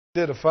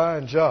Did a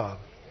fine job.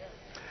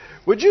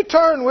 Would you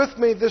turn with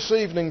me this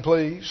evening,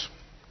 please,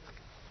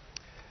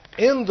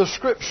 in the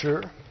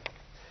Scripture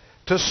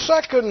to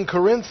 2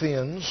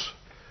 Corinthians,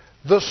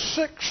 the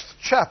 6th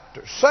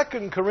chapter.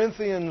 2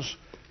 Corinthians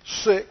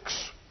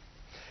 6.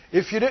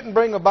 If you didn't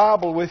bring a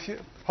Bible with you,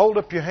 hold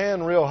up your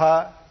hand real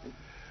high.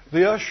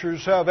 The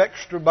ushers have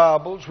extra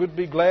Bibles. We'd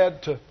be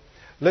glad to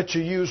let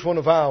you use one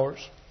of ours.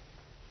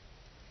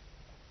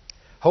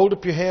 Hold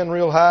up your hand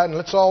real high and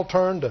let's all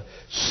turn to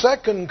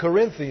 2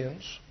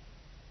 Corinthians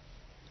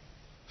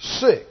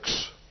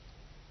 6.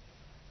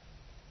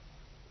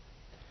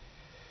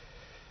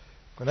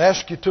 I'm going to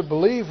ask you to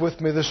believe with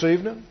me this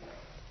evening.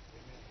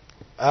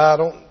 I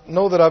don't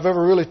know that I've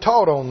ever really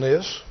taught on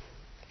this.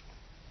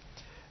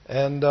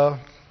 And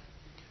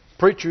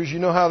preachers, you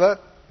know how that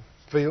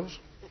feels.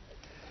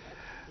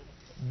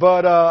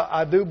 But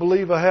I do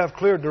believe I have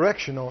clear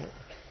direction on it.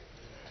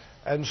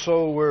 And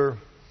so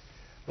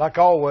like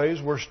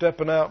always, we're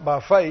stepping out by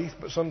faith,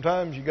 but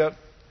sometimes at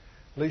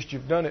least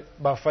you've done it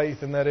by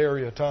faith in that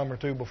area a time or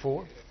two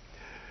before.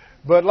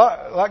 But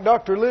like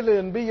Dr.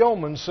 Lillian B.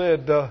 Yeoman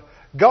said,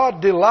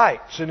 God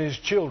delights in His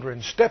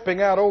children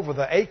stepping out over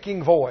the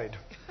aching void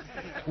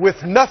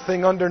with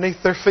nothing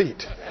underneath their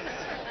feet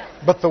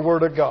but the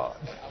Word of God.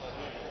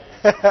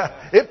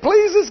 It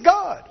pleases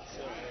God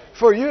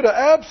for you to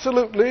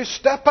absolutely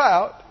step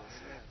out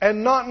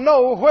and not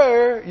know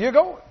where you're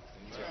going.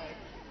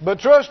 But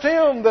trust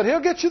Him that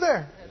He'll get you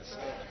there.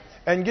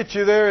 And get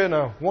you there in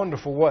a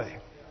wonderful way.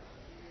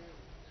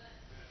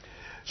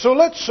 So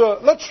let's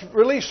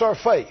release our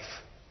faith.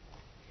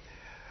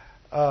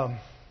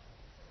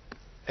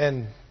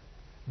 And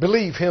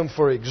believe Him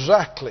for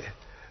exactly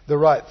the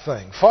right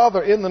thing.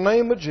 Father, in the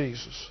name of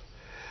Jesus,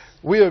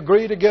 we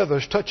agree together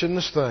as touching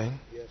this thing.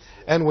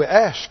 And we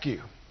ask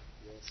You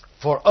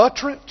for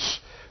utterance,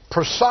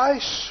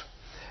 precise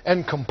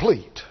and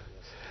complete.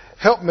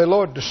 Help me,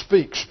 Lord, to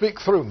speak.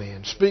 Speak through me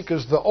and speak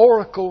as the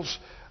oracles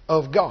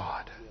of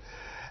God.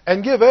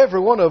 And give every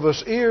one of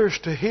us ears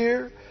to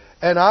hear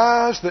and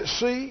eyes that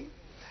see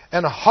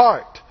and a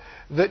heart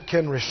that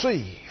can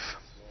receive.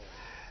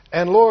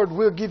 And Lord,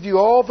 we'll give You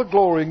all the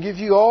glory and give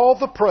You all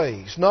the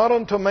praise, not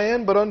unto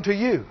man but unto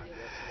You.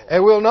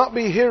 And we'll not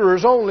be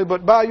hearers only,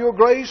 but by Your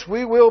grace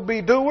we will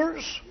be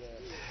doers.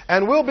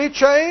 And we'll be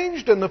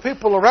changed, and the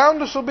people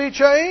around us will be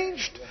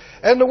changed,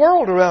 and the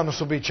world around us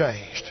will be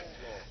changed.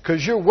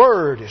 Because Your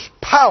Word is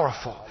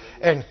powerful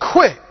and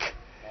quick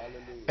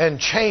and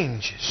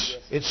changes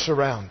its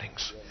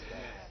surroundings.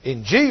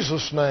 In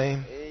Jesus'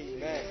 name,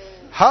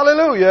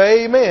 hallelujah,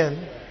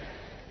 amen.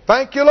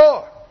 Thank You,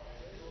 Lord.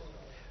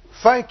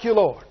 Thank You,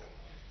 Lord.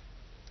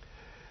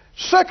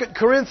 2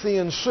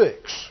 Corinthians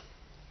 6.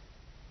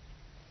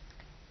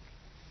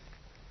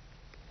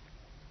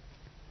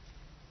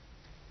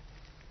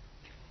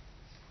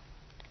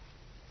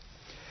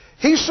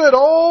 He said,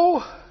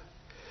 "Oh,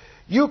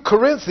 you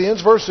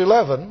Corinthians," verse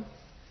 11,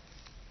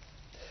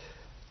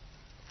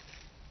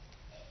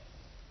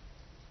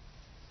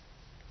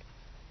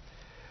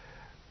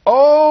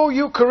 "Oh,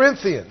 you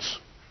Corinthians."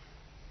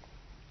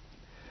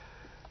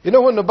 You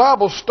know when the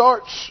Bible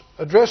starts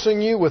addressing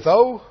you with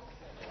 "oh"?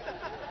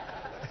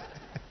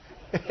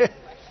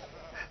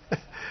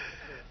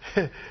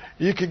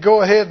 You could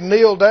go ahead and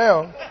kneel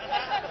down.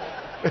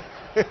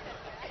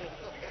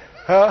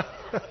 Huh?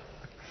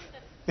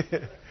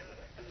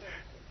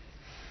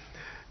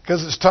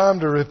 Because it's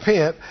time to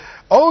repent.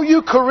 "O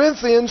you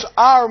Corinthians,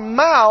 our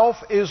mouth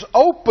is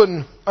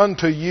open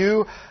unto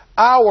you,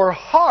 our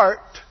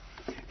heart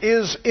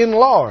is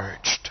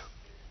enlarged."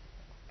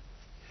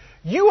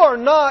 You are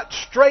not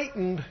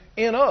straightened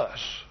in us,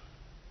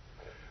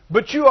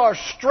 but you are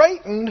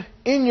straightened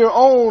in your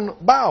own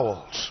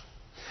bowels.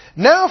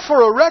 "Now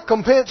for a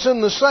recompense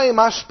in the same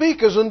I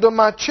speak as unto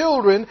my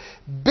children,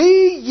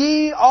 be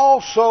ye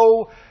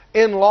also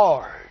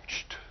enlarged."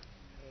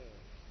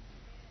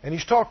 And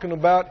he's talking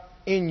about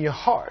in your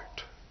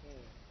heart.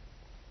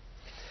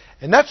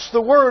 And that's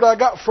the word I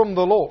got from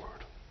the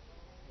Lord.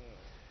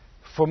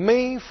 For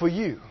me, for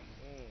you.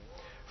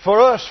 For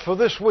us, for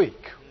this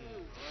week.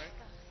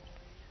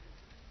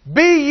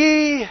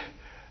 Be ye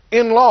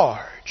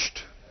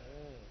enlarged.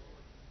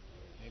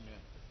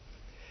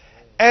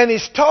 And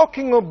he's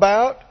talking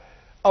about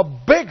a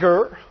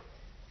bigger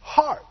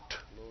heart.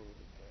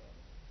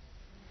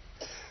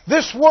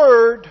 This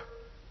word,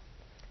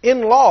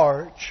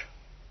 enlarge,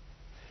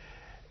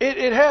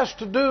 it has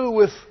to do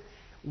with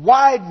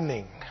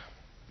widening,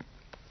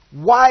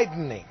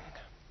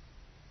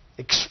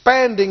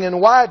 expanding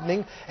and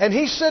widening. And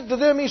he said to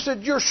them, he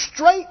said, "You're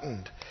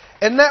straightened."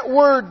 And that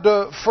word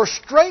for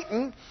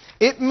straighten,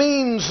 it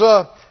means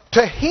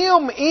to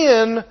hem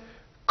in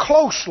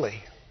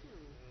closely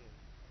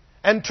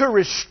and to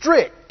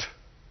restrict.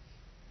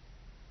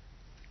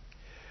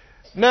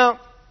 Now,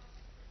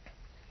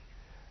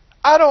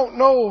 I don't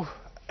know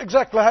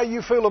exactly how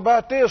you feel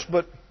about this,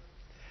 but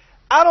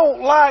I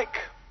don't like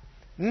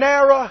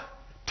narrow,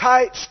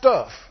 tight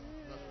stuff.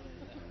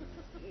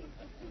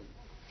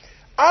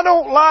 I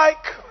don't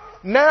like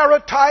narrow,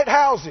 tight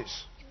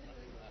houses.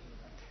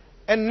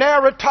 and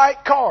narrow,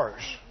 tight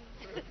cars.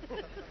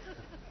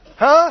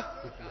 Huh?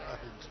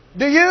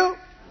 Do you?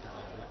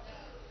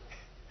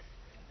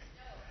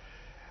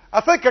 I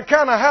think I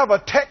kind of have a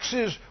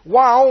Texas,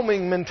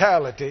 Wyoming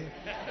mentality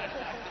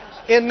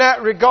in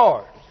that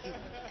regard.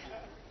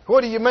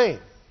 What do you mean?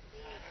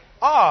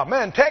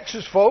 Man,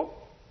 Texas folk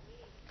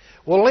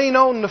will lean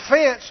on the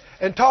fence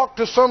and talk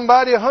to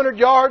somebody 100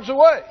 yards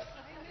away.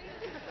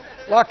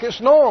 Like it's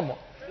normal.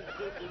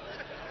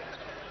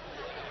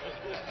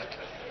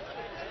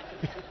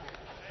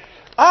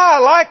 I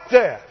like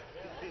that.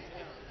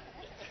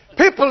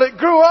 People that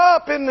grew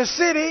up in the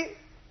city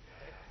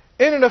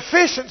in an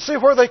efficiency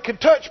where they could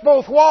touch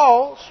both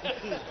walls,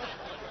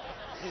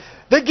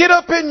 they get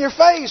up in your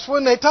face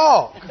when they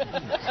talk.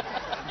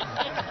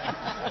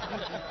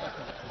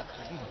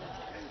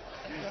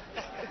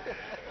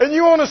 And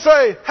you want to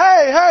say,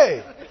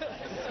 hey,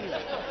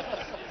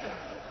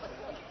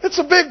 it's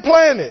a big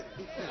planet.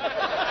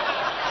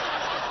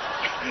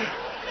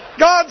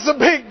 God's a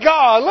big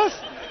God.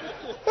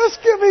 Let's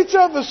give each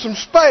other some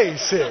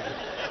space here.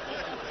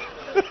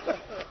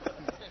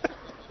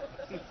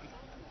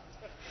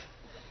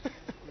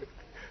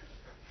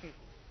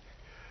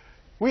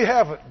 We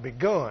haven't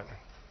begun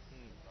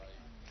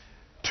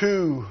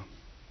to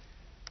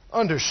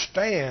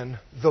understand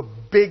the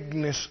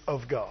bigness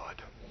of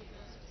God.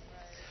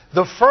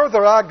 The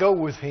further I go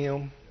with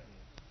Him,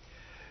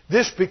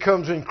 this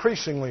becomes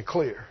increasingly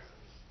clear.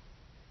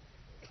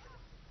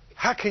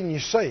 How can you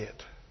say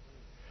it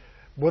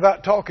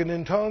without talking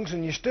in tongues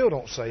and you still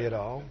don't say it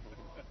all?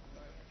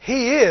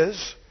 He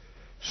is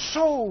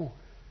so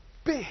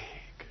big.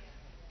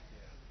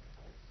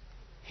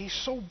 He's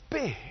so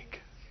big.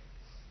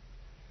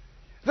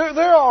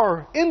 There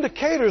are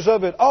indicators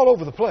of it all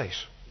over the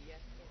place.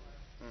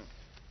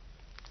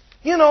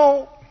 You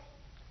know,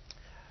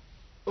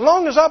 as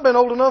long as I've been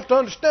old enough to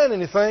understand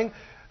anything,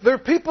 there are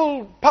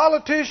people,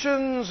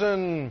 politicians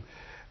and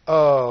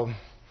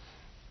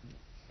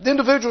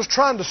individuals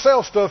trying to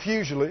sell stuff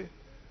usually,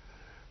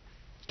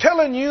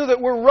 telling you that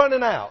we're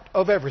running out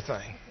of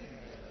everything.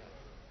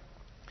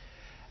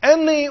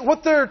 And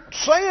what they're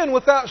saying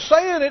without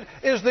saying it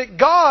is that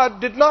God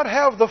did not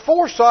have the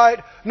foresight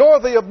nor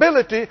the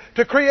ability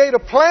to create a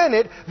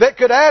planet that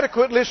could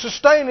adequately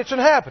sustain its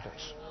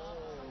inhabitants.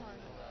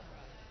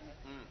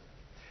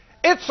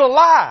 It's a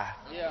lie.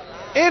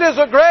 It is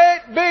a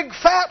great big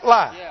fat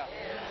lie.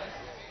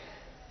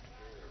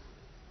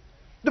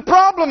 The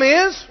problem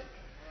is,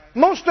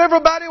 most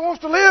everybody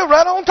wants to live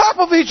right on top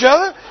of each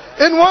other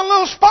in one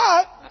little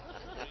spot.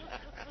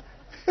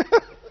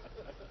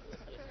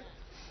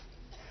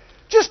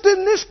 Just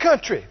in this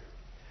country.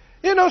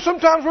 You know,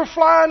 sometimes we're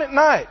flying at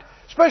night,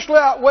 especially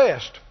out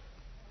west.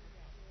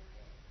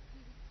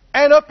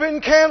 And up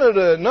in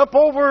Canada and up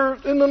over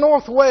in the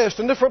Northwest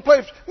and different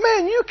places.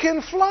 Man, you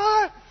can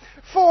fly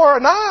for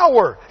an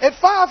hour at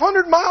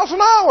 500 miles an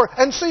hour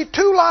and see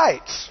two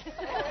lights.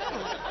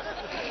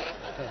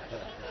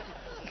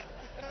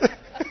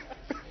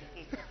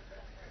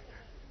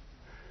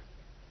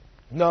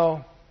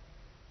 No.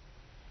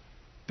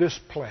 This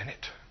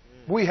planet,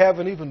 we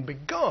haven't even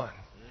begun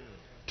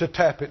to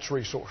tap its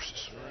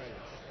resources.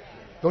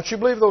 Don't you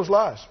believe those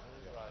lies?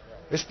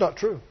 It's not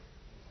true.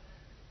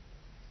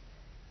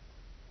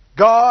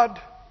 God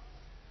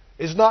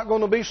is not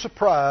going to be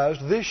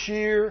surprised this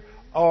year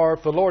or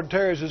if the Lord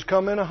tarries has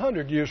come in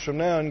 100 years from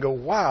now and go,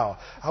 wow,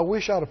 I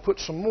wish I'd have put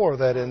some more of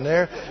that in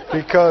there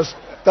because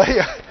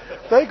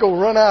they go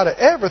run out of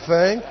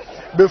everything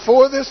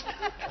before this.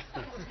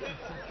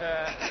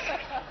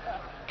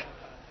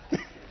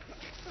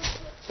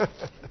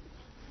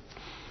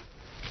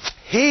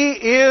 He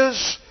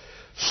is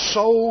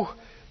so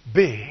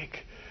big.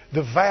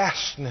 The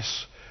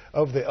vastness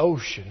of the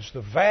oceans,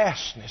 the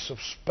vastness of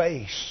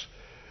space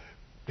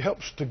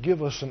helps to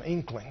give us an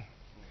inkling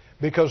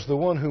because the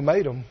one who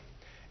made them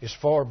is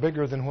far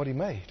bigger than what He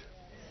made.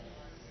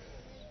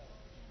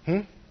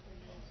 And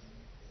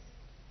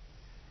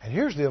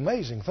here's the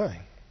amazing thing.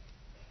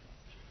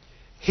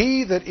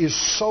 He that is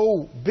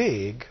so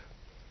big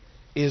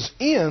is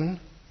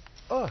in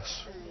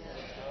us.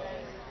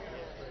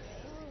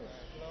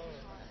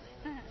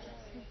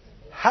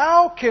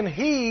 How can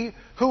He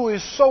who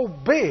is so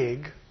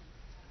big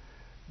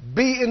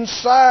be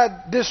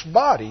inside this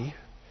body,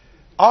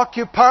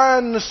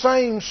 occupying the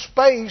same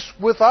space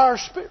with our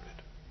spirit?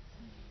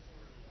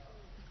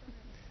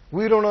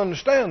 We don't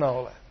understand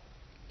all that.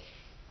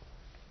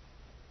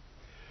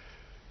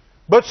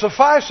 But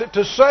suffice it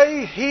to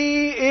say,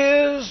 He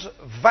is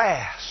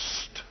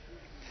vast,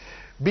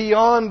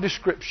 beyond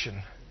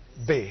description,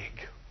 big.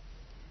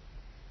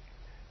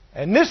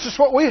 And this is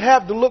what we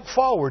have to look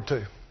forward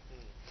to.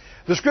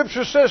 The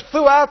Scripture says,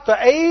 throughout the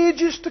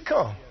ages to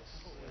come.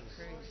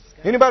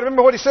 Anybody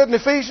remember what He said in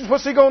Ephesians?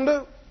 What's He going to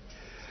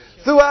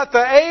do? Throughout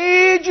the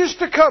ages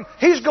to come,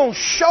 He's going to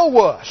show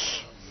us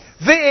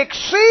the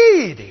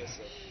exceeding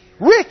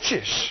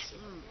riches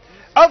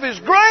of His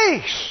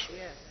grace.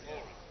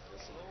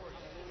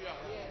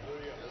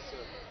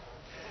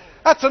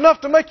 That's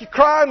enough to make you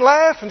cry and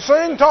laugh and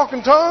sing, talk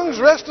in tongues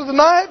the rest of the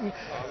night and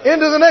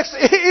into the next,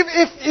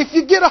 if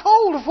you get a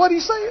hold of what He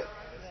said.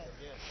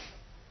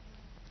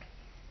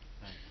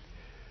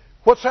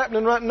 What's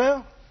happening right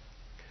now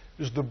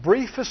is the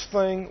briefest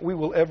thing we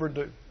will ever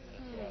do.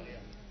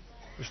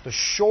 It's the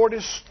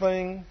shortest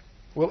thing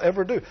we'll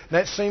ever do. And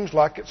that seems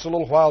like it's a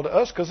little while to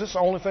us because it's the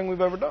only thing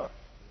we've ever done.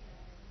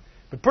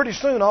 But pretty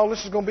soon all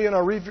this is going to be in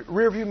our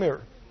rear view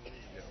mirror.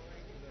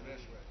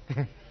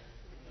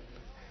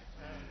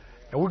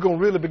 And we're going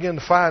to really begin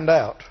to find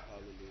out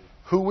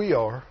who we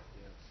are,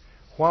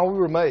 why we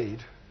were made,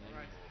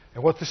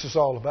 and what this is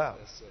all about.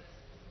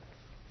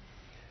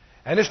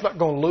 And it's not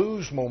going to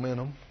lose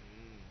momentum.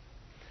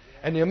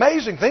 And the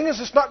amazing thing is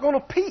it's not going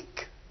to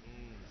peak.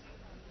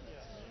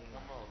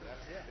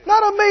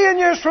 Not 1,000,000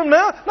 years from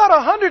now, not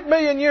 100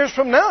 million years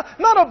from now,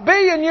 not 1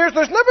 billion years.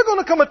 There's never going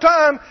to come a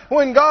time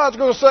when God's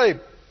going to say,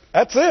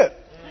 that's it.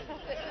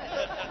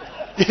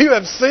 You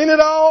have seen it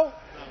all.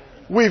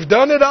 We've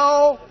done it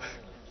all.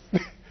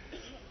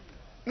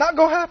 Not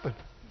going to happen.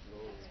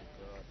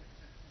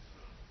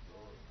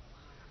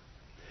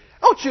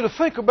 I want you to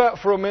think about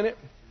for a minute,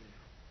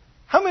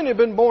 how many have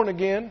been born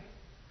again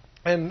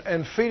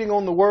and feeding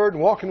on the Word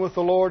and walking with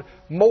the Lord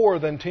more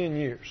than 10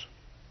 years?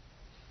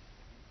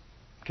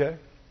 Okay?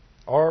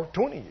 Or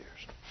 20 years.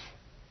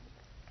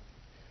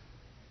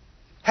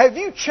 Have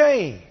you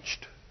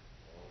changed?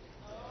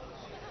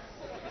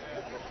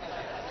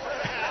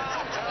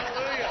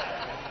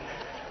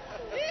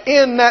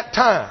 In that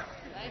time?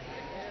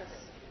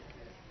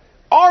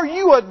 Are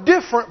you a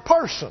different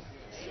person?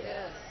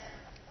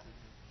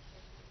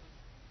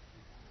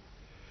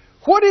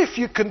 What if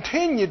you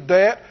continued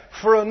that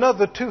for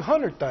another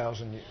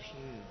 200,000 years?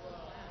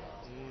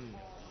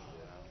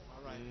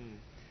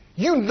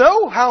 You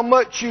know how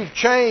much you've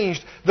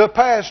changed the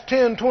past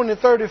 10, 20,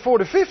 30,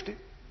 40, 50.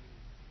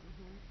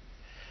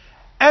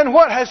 And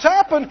what has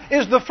happened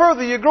is the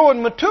further you grow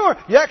and mature,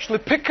 you actually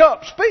pick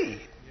up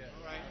speed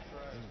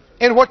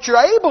in what you're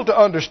able to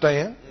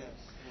understand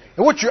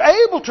and what you're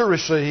able to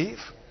receive.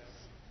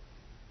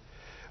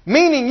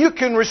 Meaning you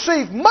can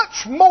receive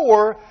much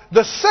more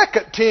the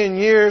second 10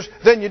 years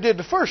than you did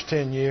the first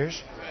 10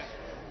 years.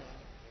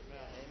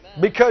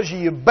 Because of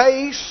your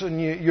base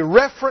and your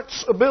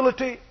reference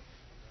ability,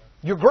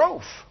 your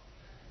growth.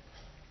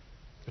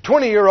 A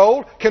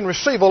 20-year-old can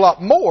receive a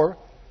lot more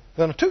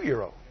than a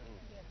 2-year-old.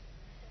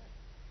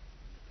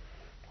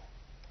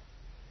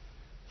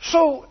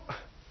 So,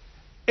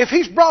 if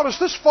He's brought us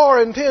this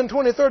far in 10,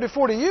 20, 30,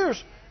 40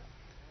 years,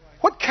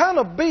 what kind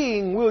of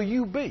being will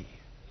you be?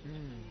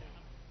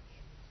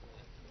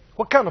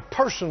 What kind of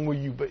person will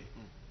you be?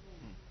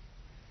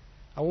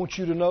 I want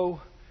you to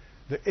know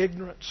the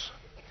ignorance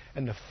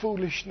and the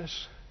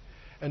foolishness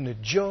and the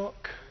junk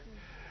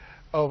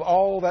of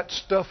all that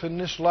stuff in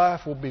this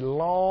life will be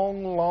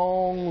long,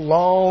 long,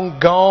 long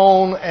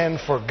gone and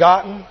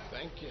forgotten.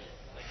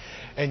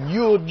 And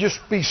you'll just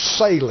be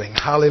sailing,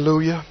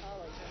 hallelujah,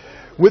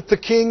 with the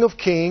King of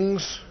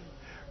Kings,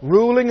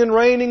 ruling and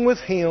reigning with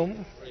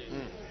Him.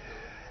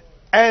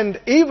 And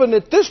even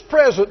at this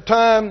present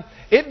time,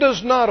 it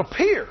does not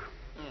appear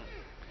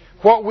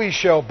what we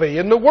shall be.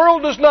 And the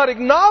world does not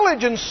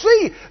acknowledge and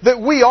see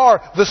that we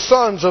are the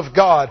sons of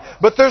God.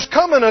 But there's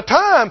coming a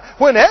time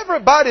when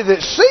everybody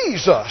that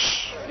sees us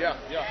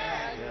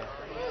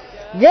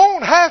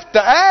won't have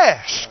to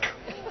ask.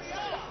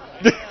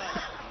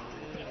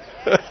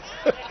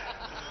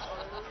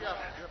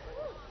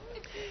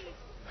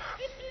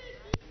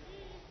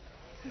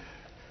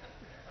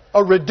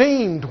 A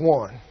redeemed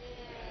one.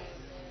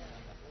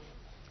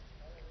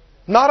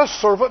 Not a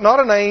servant,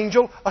 not an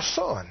angel, a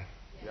son.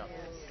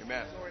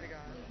 Amen.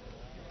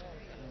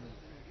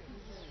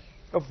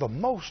 Of the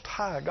Most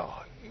High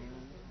God.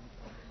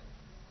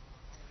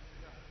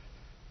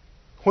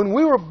 When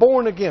we were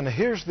born again,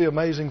 here's the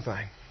amazing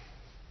thing.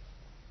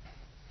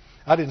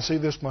 I didn't see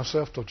this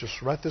myself till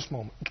just right this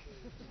moment.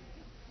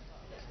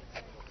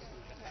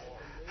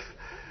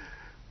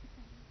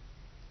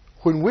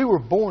 When we were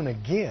born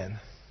again,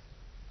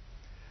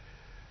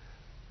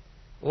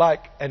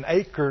 like an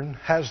acorn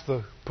has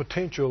the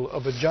potential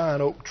of a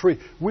giant oak tree,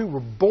 we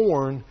were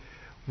born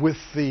with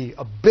the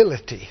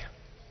ability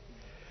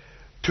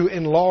to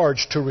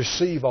enlarge, to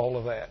receive all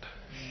of that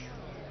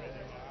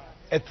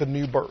at the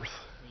new birth.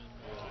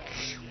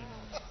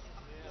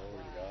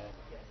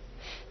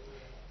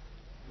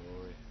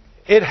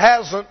 It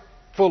hasn't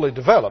fully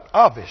developed,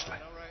 obviously.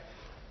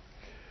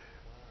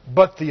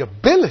 But the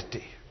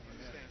ability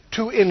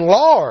to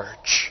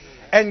enlarge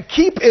and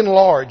keep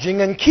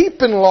enlarging and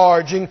keep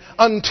enlarging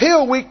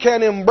until we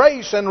can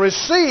embrace and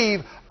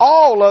receive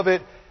all of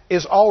it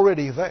is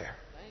already there.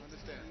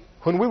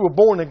 When we were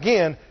born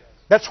again,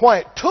 that's why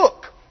it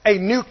took a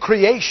new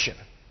creation.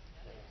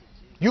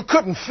 You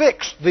couldn't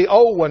fix the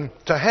old one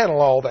to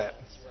handle all that.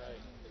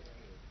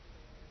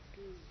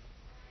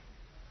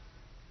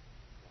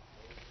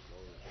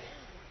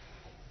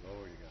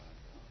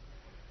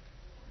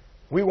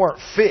 We weren't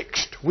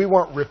fixed. We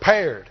weren't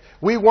repaired.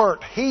 We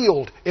weren't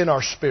healed in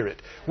our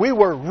spirit. We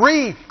were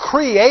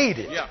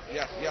recreated.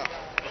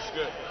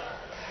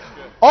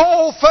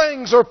 All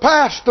things are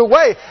passed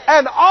away,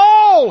 and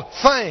all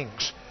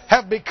things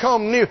have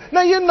become new.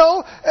 Now, you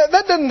know,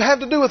 that doesn't have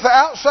to do with the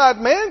outside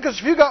man, because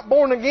if you got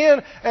born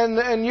again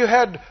and you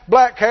had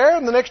black hair,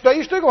 and the next day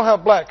you're still going to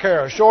have black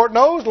hair. Short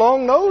nose,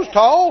 long nose,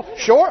 tall,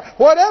 short,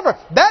 whatever.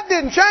 That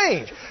didn't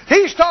change.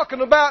 He's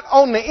talking about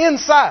on the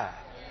inside.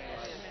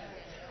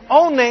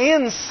 On the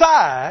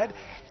inside,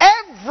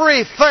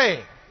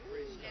 everything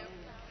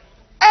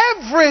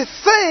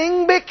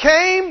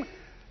became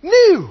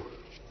new.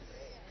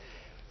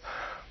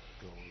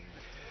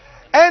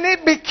 And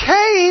it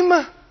became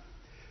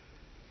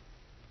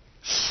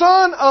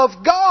Son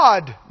of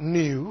God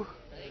new,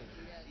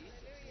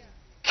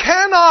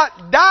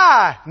 cannot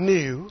die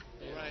new,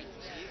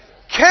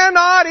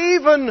 cannot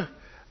even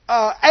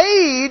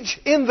age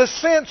in the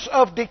sense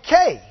of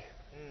decay.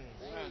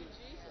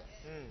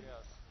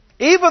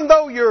 Even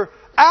though your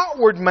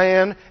outward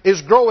man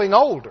is growing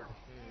older,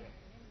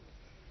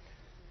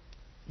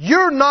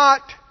 you're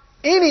not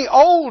any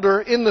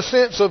older in the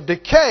sense of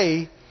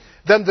decay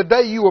than the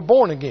day you were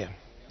born again.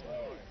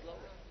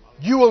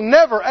 You will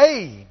never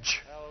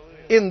age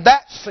in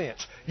that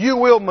sense. You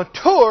will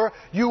mature,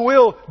 you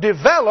will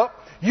develop,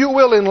 you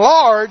will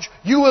enlarge,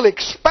 you will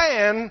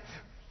expand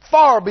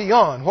far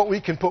beyond what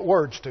we can put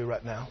words to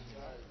right now.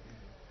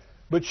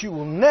 But you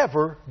will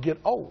never get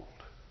old.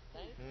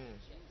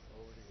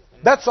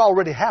 That's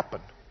already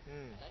happened.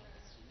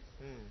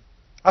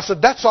 I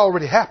said, that's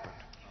already happened.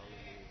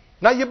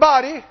 Now your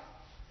body,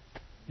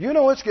 you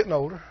know it's getting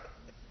older.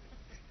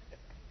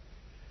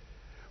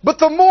 But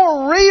the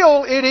more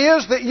real it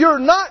is that you're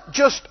not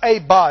just a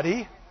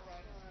body,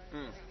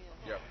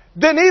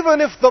 then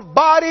even if the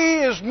body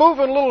is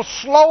moving a little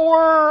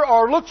slower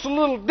or looks a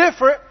little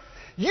different,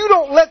 you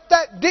don't let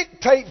that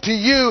dictate to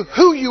you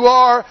who you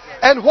are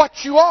and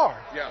what you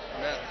are.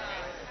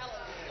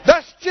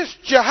 That's just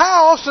your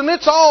house and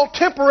it's all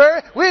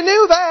temporary. We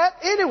knew that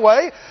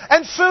anyway.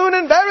 And soon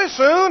and very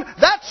soon,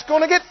 that's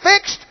going to get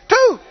fixed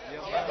too.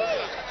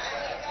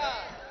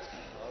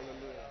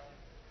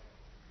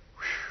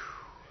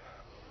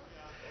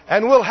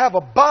 And we'll have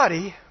a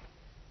body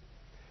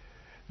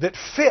that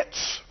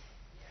fits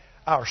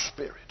our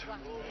spirit.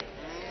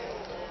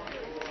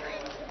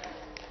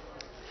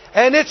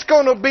 And it's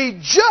going to be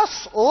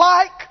just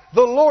like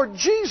the Lord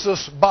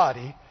Jesus'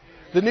 body,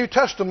 the New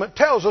Testament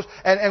tells us.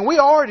 And we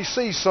already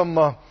see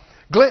some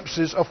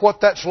glimpses of what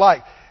that's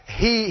like.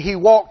 He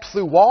walked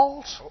through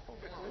walls.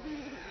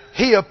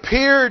 He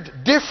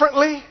appeared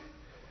differently.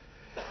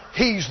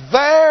 He's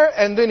there,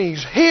 and then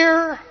He's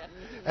here,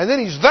 and then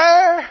He's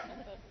there,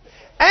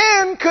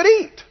 and could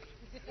eat.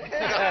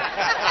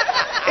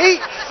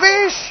 Eat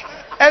fish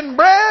and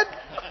bread,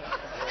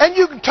 and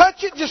you can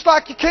touch it just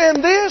like you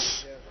can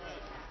this.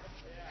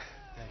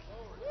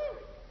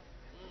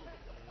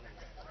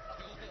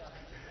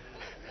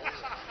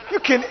 You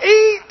can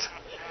eat.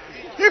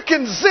 You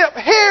can zip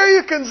here.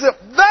 You can zip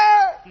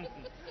there.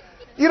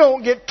 You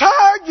don't get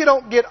tired. You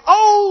don't get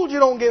old. You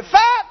don't get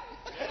fat.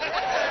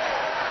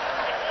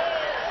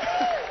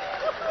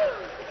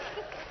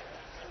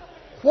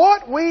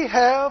 What we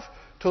have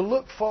to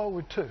look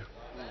forward to.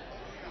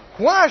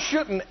 Why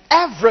shouldn't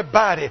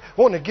everybody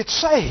want to get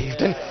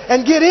saved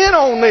and get in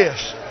on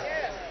this?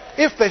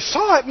 If they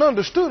saw it and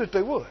understood it,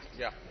 they would.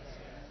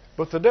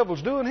 But the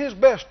devil's doing his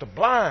best to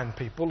blind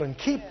people and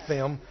keep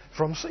them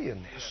from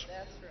seeing this.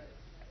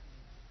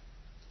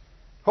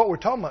 What we're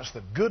talking about is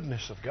the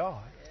goodness of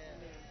God.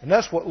 And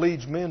that's what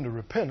leads men to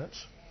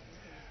repentance.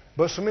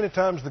 But so many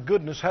times the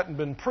goodness hadn't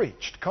been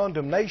preached.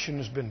 Condemnation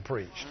has been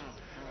preached.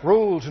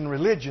 Rules and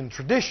religion,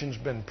 tradition's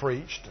been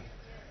preached. And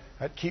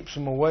that keeps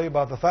them away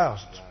by the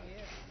thousands.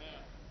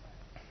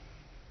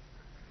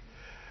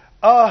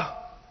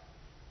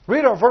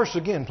 Read our verse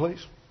again,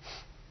 please.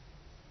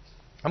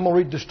 I'm going to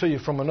read this to you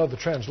from another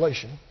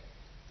translation.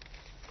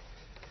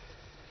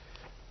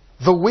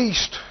 The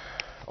Weast,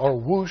 or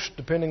Woost,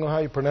 depending on how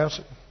you pronounce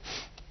it.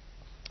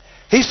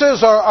 He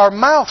says, our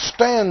mouth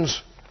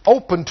stands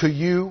open to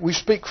you. We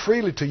speak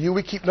freely to you.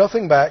 We keep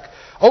nothing back.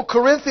 O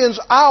Corinthians,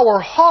 our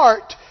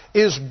heart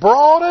is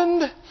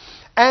broadened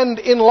and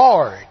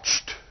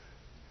enlarged.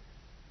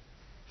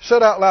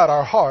 Said out loud,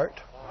 our heart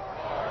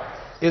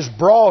is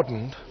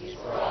broadened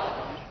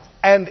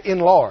and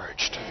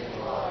enlarged.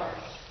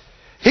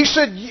 He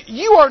said,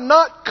 you are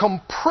not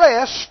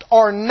compressed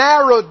or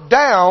narrowed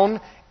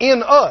down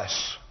in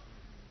us.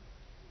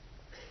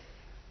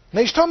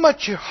 Now he's talking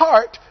about your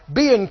heart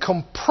being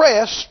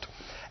compressed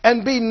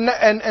and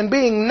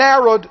being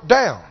narrowed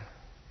down.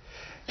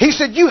 He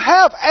said, you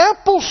have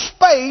ample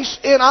space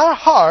in our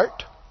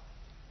heart.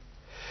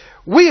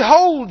 We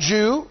hold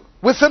you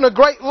within a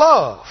great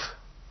love.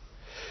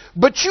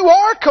 But you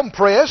are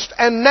compressed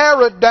and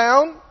narrowed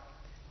down.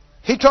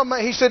 He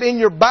said, in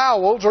your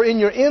bowels or in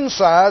your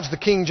insides, the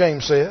King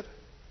James said.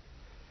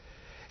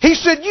 He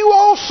said, you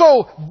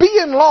also be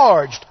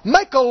enlarged.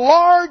 Make a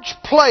large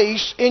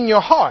place in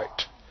your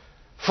heart.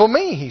 For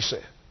me, he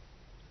said.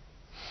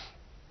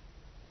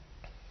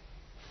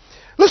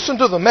 Listen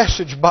to the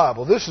Message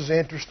Bible. This is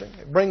interesting.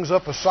 It brings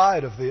up a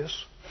side of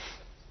this.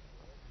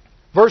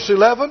 Verse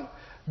 11.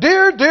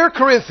 Dear, dear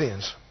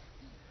Corinthians,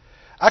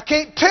 I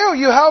can't tell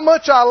you how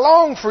much I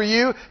long for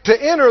you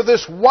to enter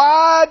this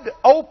wide,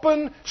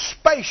 open,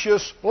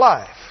 spacious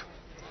life.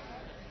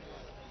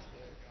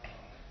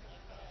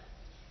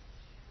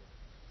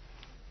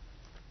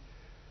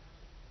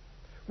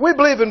 We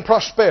believe in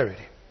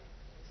prosperity.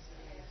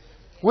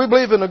 We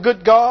believe in a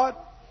good God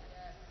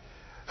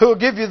who will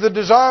give you the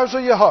desires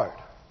of your heart,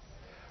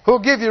 who will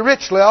give you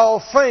richly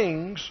all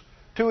things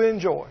to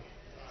enjoy.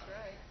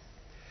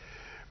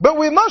 But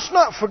we must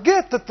not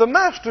forget that the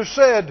Master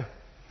said,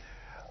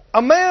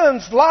 a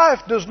man's life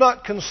does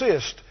not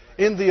consist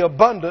in the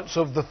abundance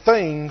of the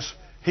things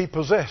he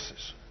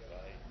possesses.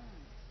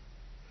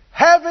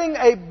 Having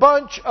a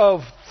bunch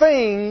of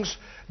things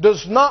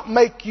does not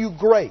make you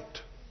great.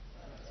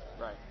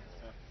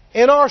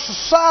 In our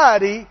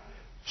society,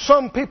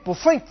 some people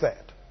think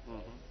that.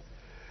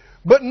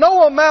 But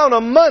no amount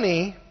of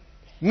money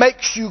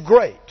makes you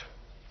great.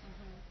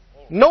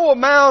 No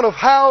amount of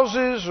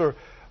houses or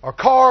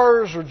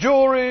cars or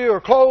jewelry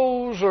or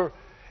clothes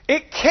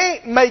it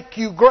can't make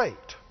you great.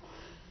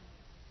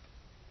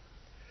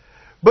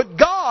 But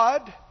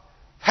God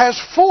has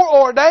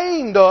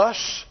foreordained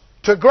us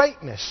to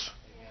greatness.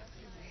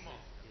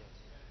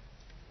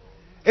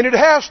 And it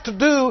has to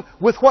do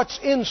with what's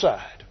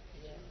inside.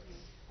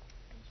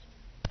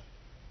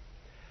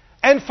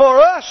 And for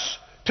us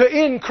to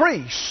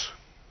increase,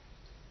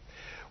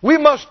 we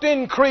must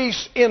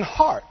increase in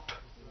heart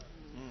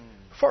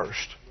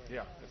first.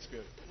 Yeah, that's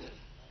good.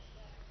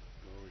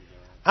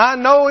 I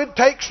know it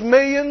takes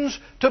millions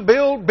to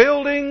build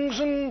buildings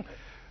and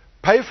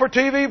pay for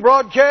TV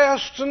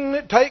broadcasts, and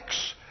it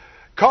takes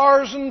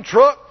cars and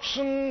trucks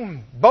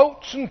and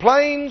boats and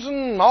planes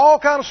and all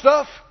kind of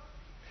stuff.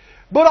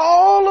 But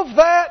all of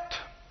that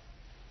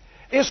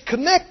is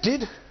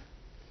connected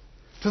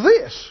to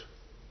this.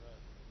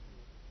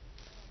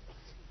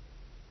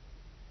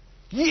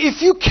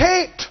 If you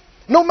can't,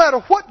 no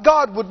matter what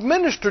God would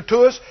minister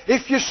to us,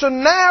 if you're so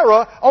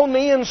narrow on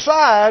the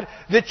inside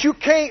that you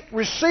can't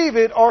receive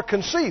it or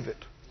conceive it,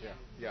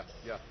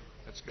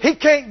 that's good. He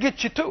can't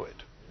get you to it.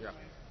 Yeah.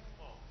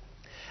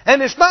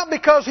 And it's not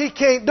because He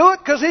can't do it,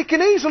 because He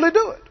can easily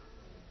do it.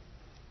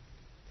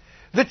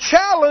 The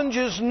challenge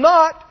is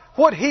not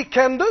what He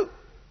can do.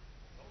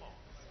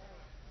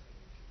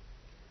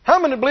 How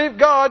many believe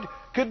God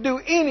could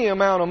do any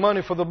amount of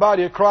money for the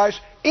body of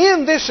Christ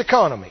in this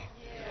economy?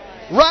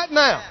 Right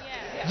now.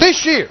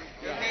 This year.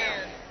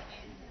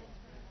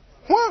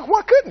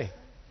 Why couldn't He?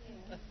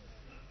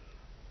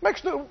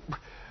 Makes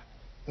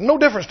no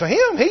difference to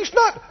Him. He's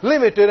not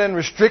limited and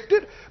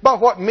restricted by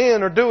what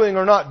men are doing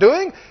or not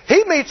doing.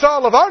 He meets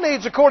all of our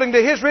needs according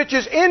to His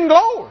riches in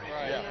glory.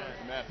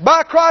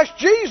 By Christ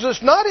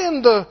Jesus, not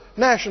in the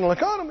national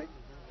economy.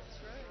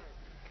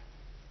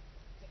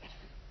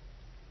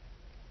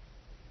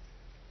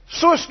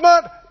 So it's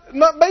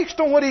not based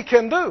on what He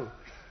can do.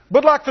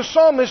 But like the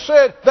psalmist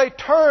said, they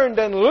turned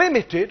and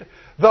limited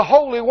the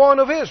Holy One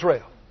of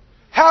Israel.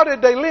 How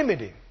did they limit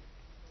Him?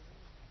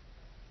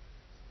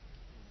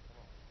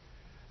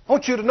 I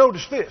want you to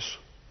notice this.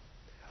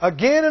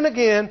 Again and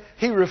again,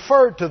 He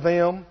referred to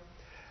them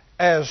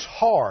as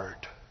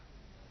hard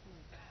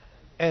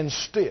and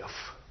stiff.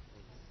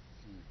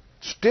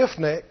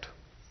 Stiff-necked,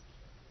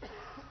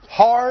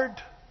 hard,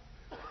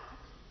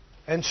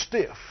 and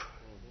stiff.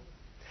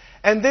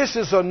 And this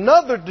is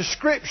another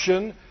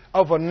description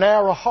of a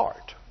narrow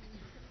heart.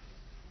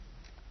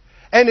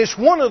 And it's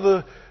one of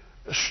the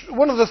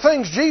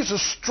things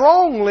Jesus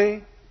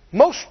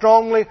most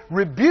strongly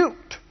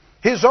rebuked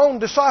His own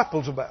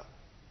disciples about.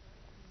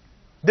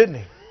 Didn't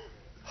He?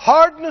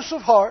 Hardness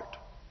of heart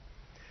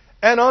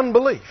and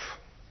unbelief.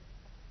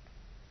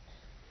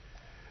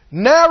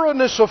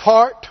 Narrowness of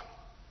heart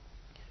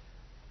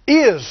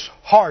is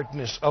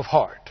hardness of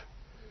heart.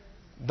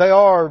 They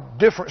are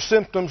different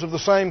symptoms of the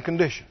same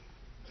condition.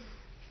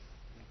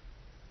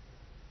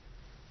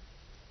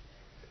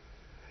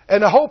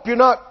 And I hope you're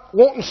not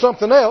wanting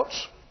something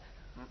else,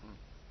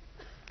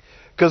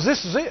 because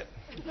this is it.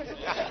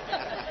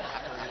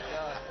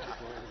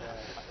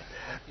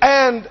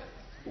 And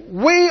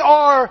we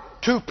are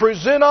to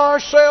present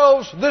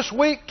ourselves this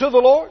week to the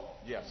Lord.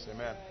 Yes,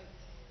 amen.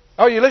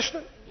 Are you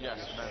listening? Yes,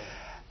 amen.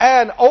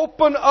 And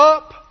open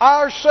up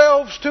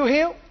ourselves to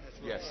Him.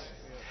 Yes.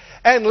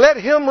 And let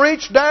Him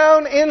reach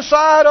down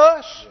inside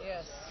us.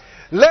 Yes.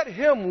 Let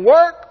Him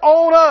work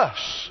on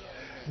us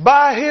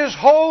by His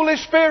Holy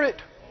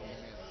Spirit.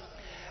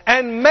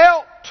 And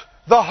melt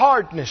the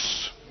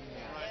hardness.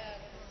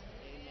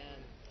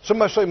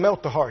 Somebody say,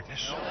 melt the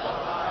hardness.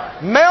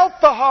 Melt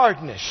the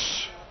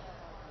hardness.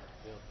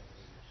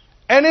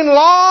 And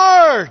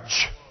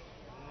enlarge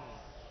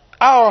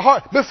our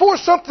heart. Before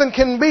something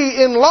can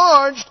be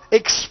enlarged,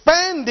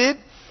 expanded,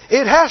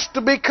 it has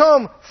to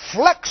become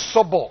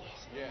flexible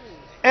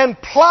and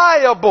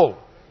pliable.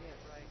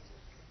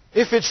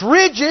 If it's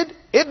rigid,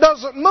 it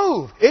doesn't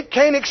move. It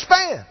can't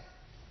expand.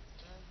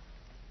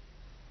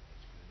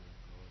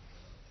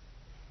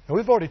 Now,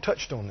 we've already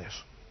touched on this.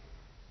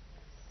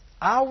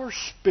 Our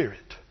spirit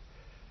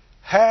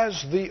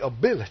has the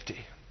ability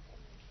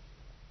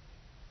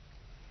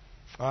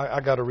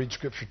I got to read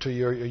Scripture to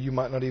you, or you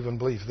might not even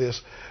believe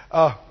this.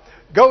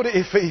 Go to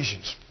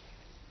Ephesians.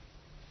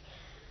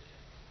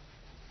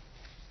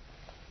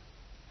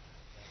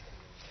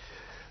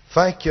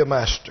 Thank you,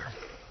 Master.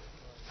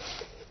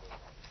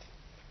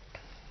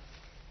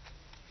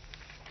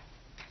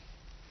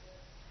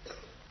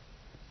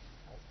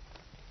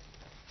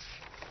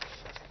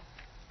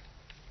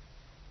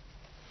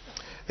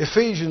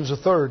 Ephesians, the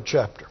 3rd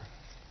chapter.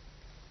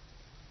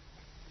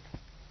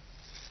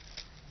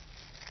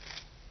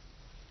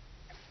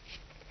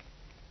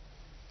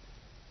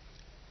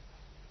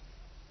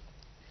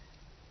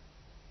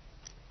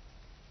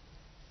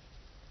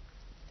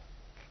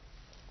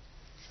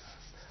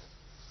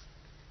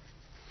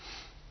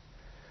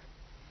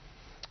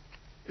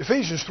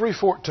 Ephesians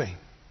 3:14.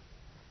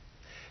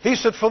 He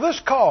said, "For this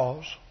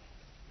cause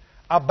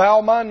I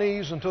bow my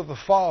knees unto the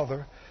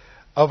Father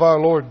of our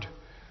Lord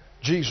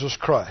Jesus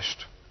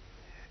Christ."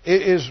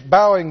 Is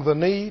bowing the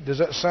knee, does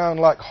that sound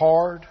like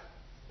hard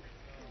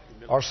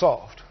or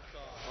soft?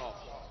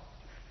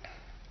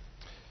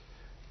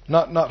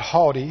 Not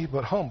haughty,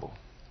 but humble.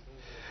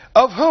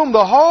 "Of whom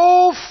the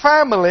whole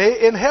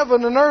family in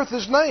heaven and earth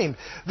is named,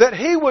 that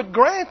He would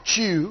grant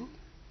you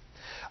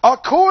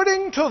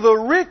according to the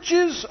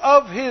riches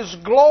of His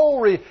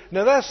glory."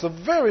 Now that's the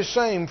very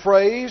same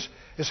phrase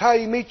as how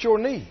you meet your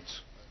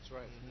needs. That's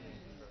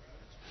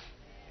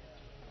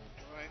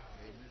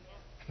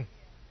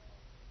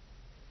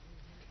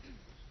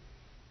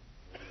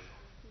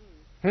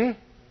right.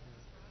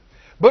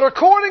 But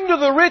according to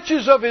the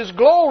riches of His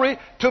glory,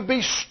 to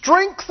be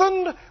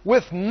strengthened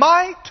with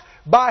might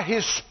by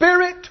His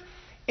Spirit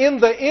in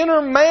the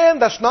inner man.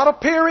 That's not a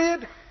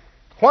period.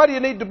 Why do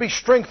you need to be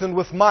strengthened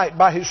with might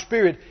by His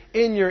Spirit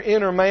in your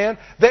inner man?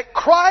 That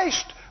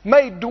Christ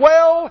may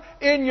dwell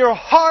in your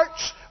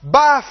hearts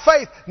by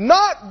faith.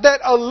 Not that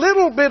a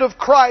little bit of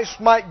Christ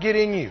might get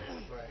in you.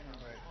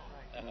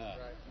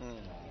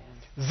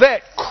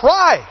 That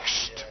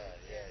Christ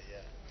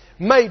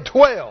may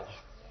dwell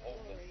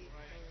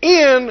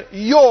in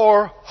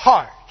your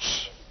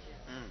hearts.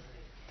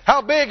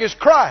 How big is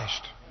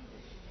Christ?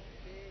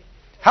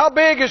 How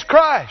big is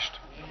Christ?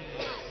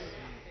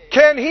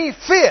 Can He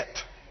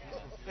fit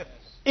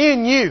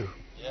in you?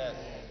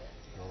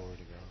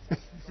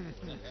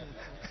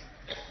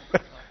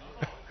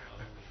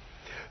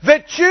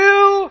 That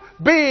you,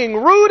 being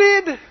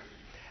rooted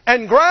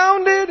and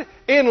grounded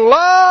in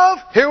love,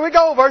 here we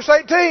go, verse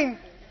 18.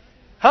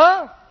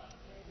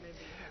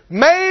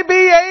 May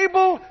be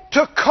able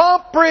to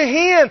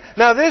comprehend.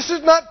 Now this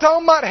is not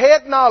talking about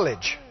head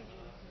knowledge.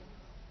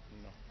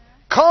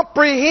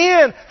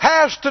 Comprehend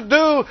has to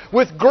do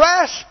with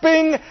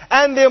grasping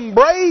and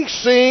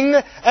embracing,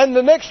 and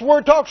the next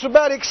word talks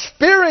about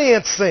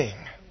experiencing.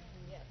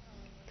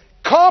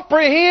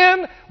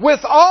 Comprehend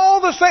with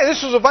all the saints.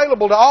 This is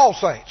available to all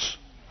saints.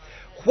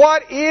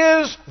 What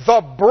is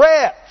the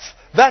breadth?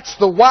 That's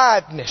the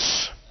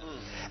wideness.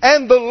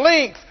 And the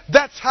length?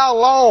 That's how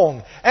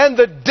long. And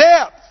the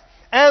depth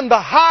and the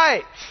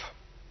height.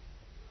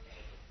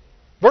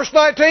 Verse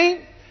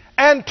 19.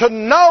 And to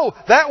know,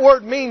 that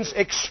word means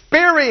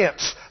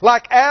experience,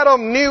 like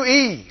Adam knew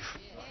Eve.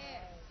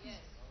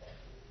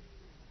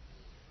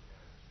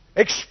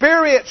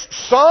 Experience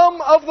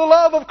some of the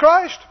love of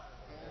Christ.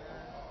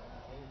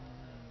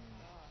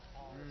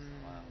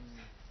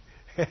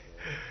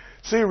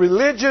 See,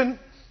 religion,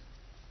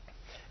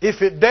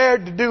 if it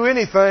dared to do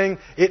anything,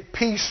 it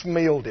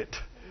piecemealed it.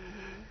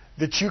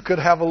 That you could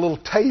have a little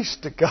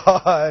taste of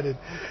God, and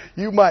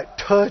you might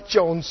touch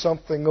on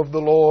something of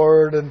the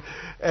Lord,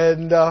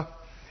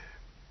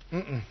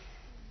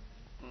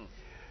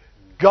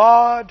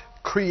 God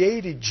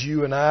created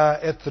you and I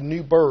at the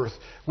new birth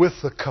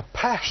with the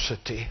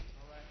capacity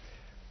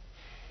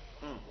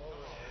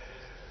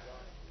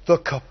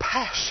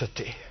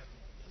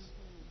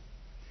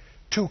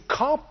to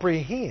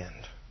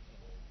comprehend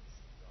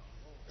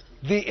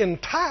the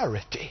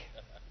entirety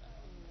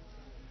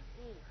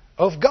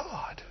of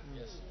God,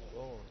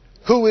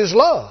 who is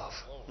love.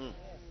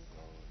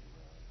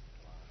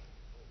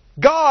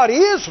 God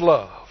is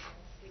love.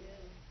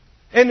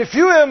 And if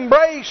you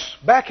embrace,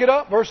 back it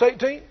up, verse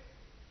 18,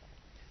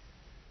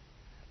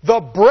 the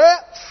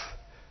breadth,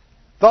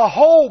 the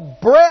whole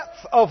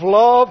breadth of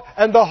love,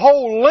 and the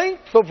whole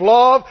length of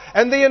love,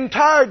 and the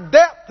entire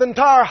depth,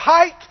 entire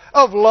height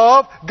of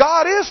love,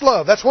 God is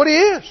love. That's what He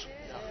is.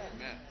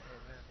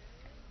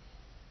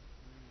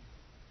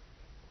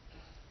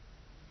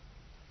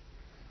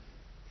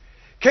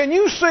 Can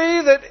you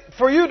see that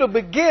for you to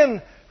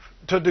begin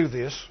to do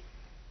this,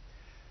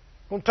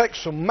 it's going to take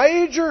some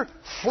major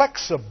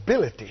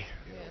flexibility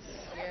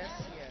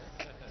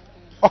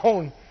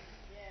on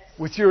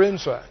with your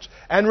insights.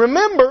 And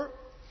remember,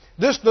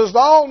 this does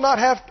all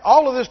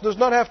of this does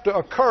not have to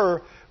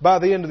occur by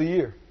the end of the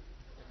year.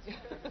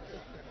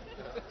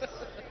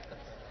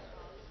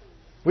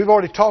 We've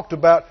already talked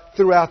about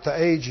throughout the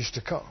ages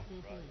to come.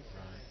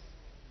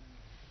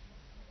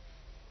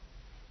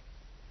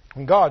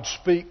 When God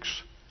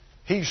speaks,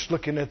 He's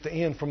looking at the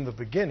end from the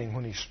beginning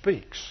when He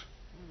speaks.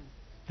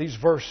 these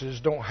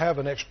verses don't have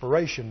an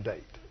expiration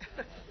date.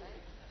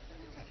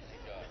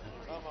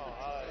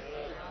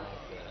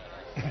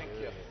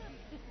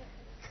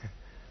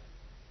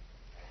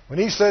 When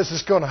He says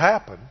it's going to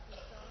happen,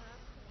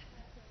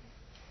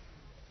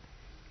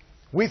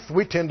 we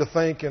tend to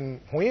think, and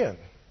when?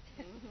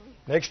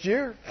 Next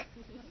year?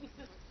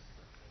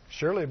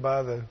 Surely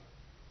by the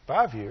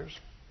 5 years.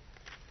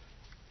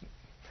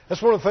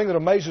 That's one of the things that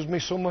amazes me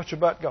so much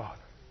about God.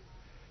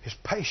 His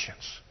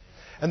patience.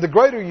 And the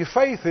greater your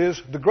faith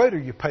is, the greater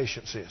your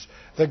patience is.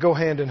 They go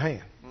hand in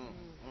hand.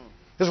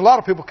 There's a lot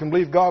of people can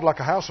believe God like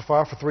a house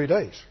afire for 3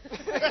 days.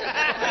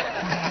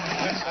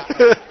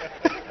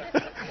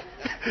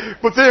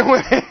 But then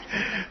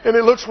and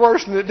it looks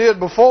worse than it did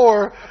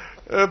before,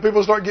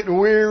 people start getting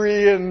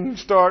weary and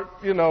start,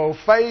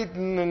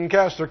 fading and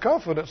cast their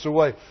confidence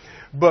away.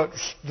 But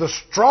the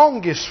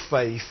strongest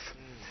faith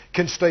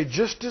can stay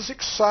just as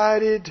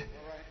excited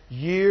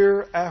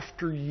year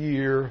after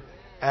year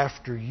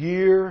after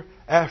year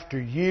after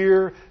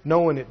year,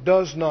 knowing it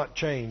does not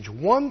change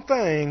one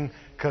thing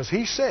because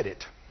He said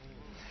it.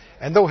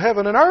 And though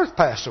heaven and earth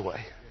pass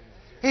away,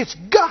 it's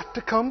got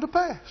to come to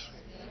pass.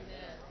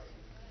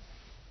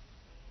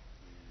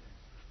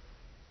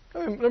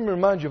 Let me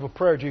remind you of a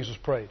prayer Jesus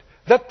prayed.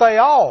 That they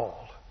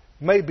all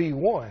may be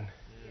one,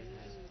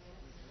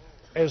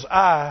 as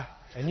I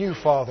and you,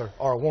 Father,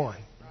 are one.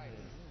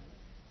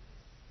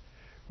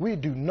 We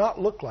do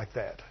not look like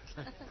that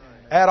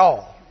at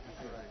all.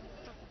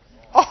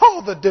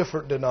 All the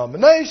different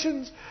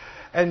denominations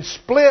and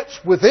splits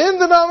within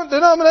the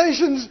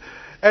denominations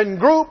and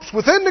groups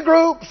within the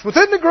groups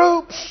within the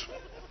groups.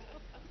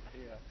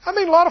 I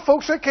mean, a lot of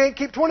folks, they can't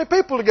keep 20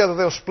 people together.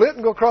 They'll split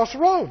and go across the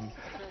road.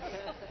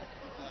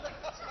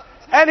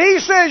 And He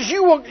says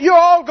you're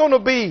all going to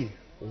be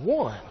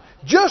one.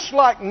 Just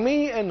like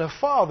me and the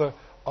Father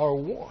are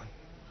one.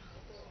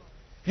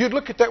 You'd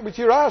look at that with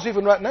your eyes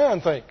even right now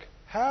and think,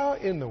 how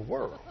in the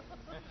world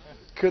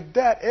could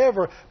that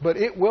ever? But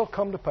it will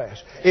come to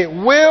pass. It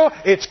will.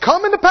 It's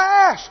coming to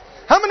pass.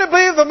 How many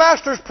believe the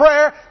Master's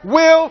prayer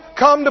will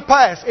come to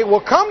pass? It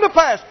will come to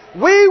pass.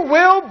 We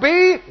will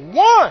be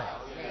one.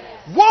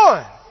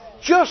 One.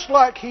 Just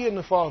like He and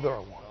the Father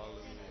are one.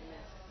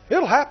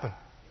 It'll happen.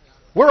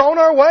 We're on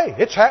our way.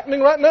 It's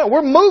happening right now.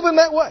 We're moving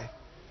that way.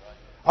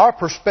 Our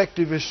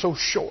perspective is so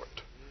short.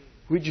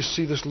 We just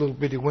see this little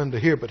bitty window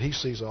here, but He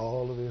sees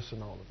all of this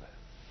and all of that.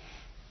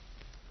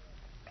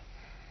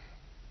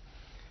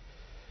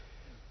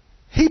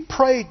 He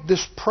prayed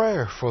this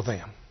prayer for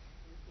them.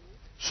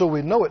 So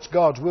we know it's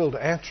God's will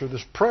to answer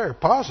this prayer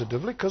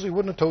positively, because He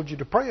wouldn't have told you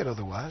to pray it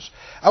otherwise.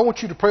 I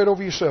want you to pray it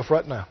over yourself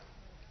right now.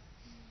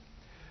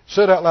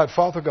 Say it out loud.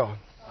 Father God,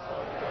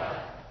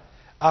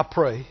 I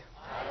pray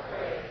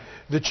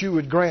that You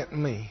would grant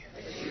me,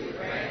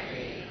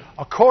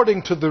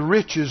 according to the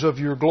riches of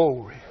Your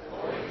glory,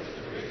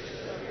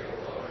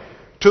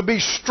 to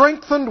be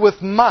strengthened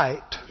with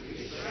might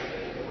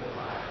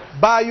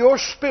by Your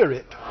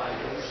Spirit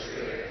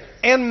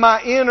in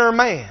my inner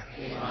man,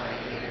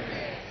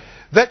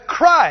 that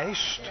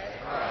Christ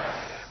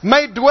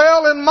may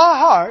dwell in my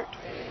heart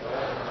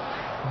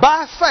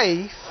by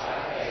faith,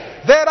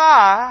 that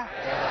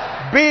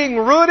I, being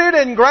rooted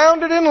and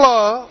grounded in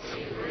love,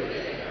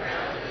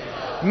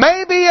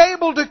 may be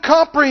able to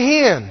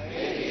comprehend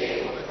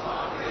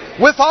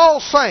with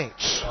all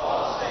saints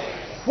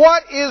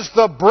what is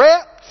the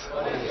breadth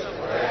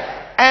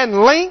and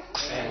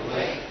length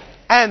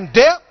and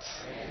depth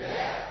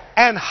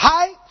and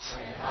height,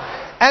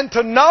 and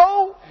to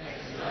know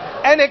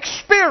and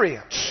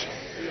experience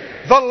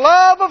the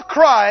love of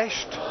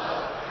Christ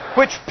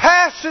which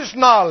passes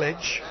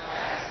knowledge,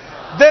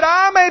 that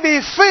I may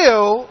be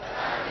filled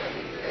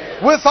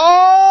with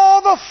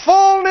all the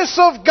fullness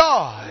of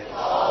God.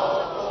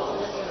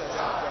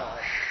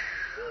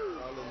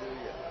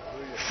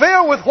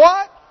 Filled with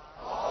what?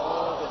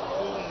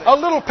 A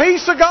little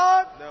piece of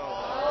God?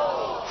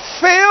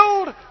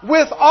 Filled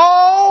with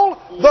all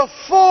the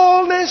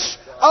fullness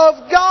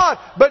of God.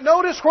 But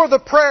notice where the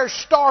prayer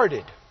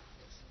started.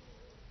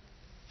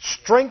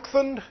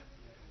 Strengthened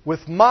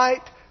with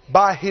might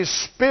by His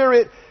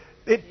Spirit.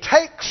 It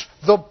takes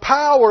the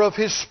power of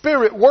His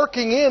Spirit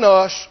working in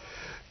us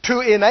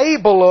to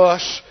enable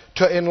us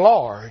to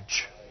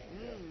enlarge,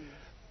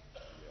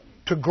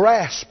 to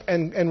grasp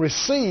and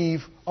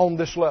receive on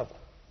this level.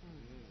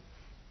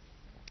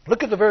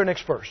 Look at the very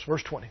next verse,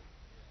 verse 20.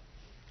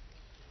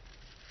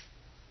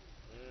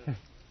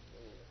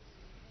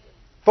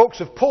 Folks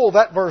have pulled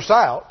that verse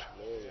out,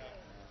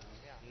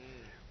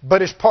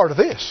 but it's part of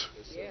this.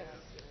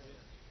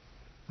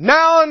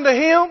 Now unto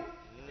Him.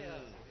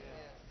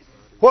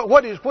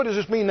 What does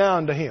this mean, now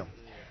unto Him?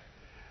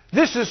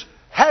 This is,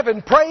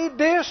 having prayed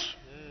this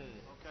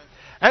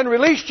and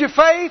released your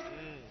faith,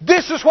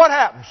 this is what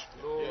happens.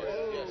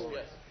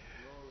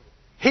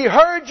 He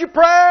heard your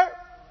prayer.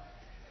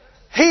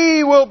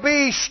 He will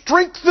be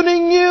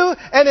strengthening you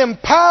and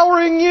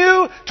empowering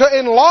you to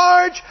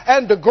enlarge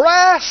and to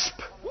grasp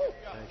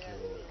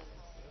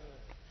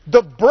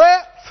the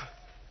breadth,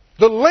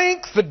 the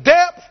length, the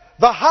depth,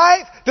 the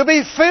height, to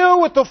be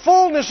filled with the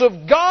fullness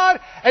of God,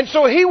 and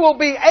so He will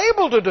be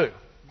able to do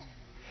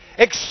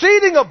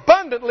exceeding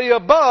abundantly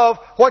above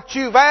what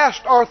you've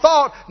asked or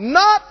thought,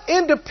 not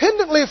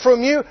independently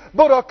from you,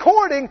 but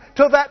according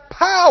to that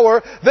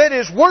power that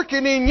is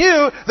working in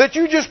you that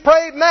you just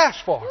prayed and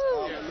asked for.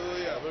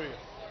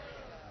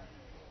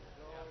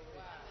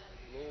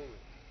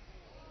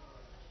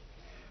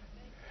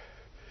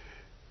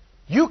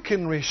 You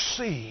can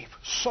receive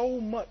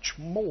so much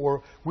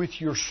more with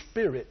your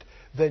spirit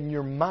than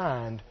your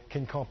mind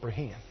can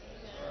comprehend.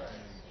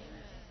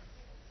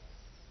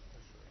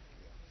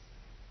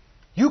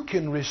 You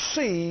can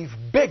receive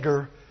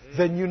bigger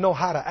than you know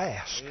how to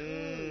ask.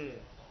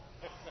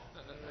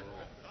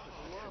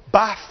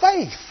 By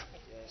faith.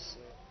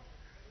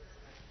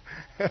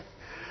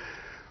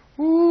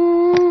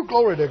 Ooh,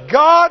 glory to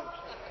God.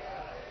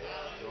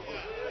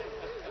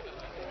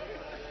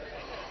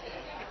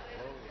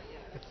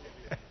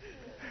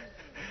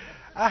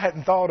 I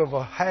hadn't thought of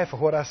a half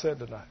of what I said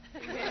tonight.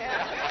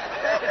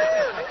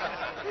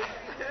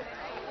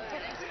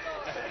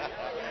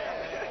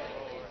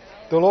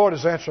 The Lord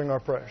is answering our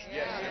prayers.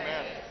 Yes,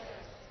 amen.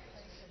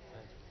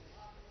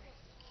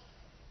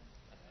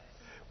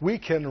 We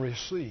can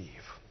receive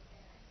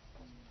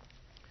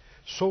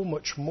so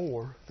much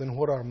more than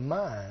what our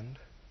mind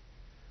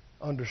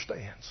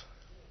understands.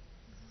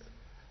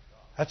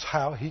 That's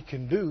how He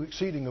can do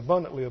exceeding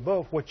abundantly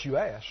above what you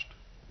asked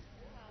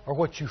or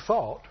what you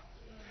thought,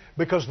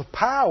 because the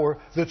power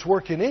that's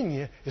working in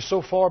you is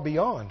so far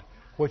beyond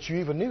what you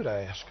even knew to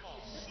ask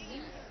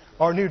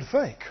or knew to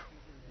think.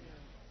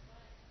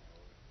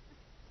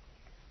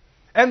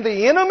 And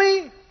the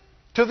enemy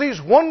to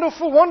these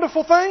wonderful,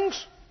 wonderful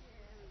things,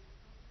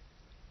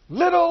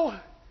 little,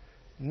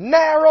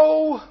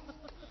 narrow,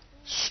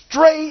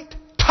 straight,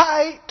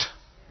 tight,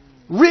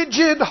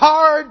 rigid,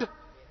 hard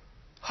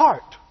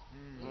heart.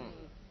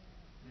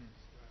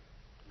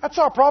 That's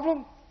our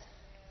problem.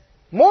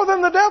 More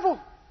than the devil.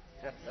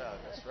 Yeah,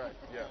 that's right.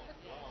 Yeah.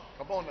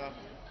 Come on now.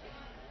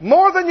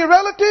 More than your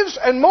relatives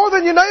and more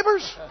than your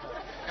neighbors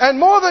and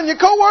more than your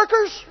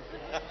co-workers.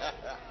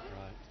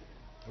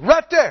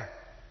 Right there.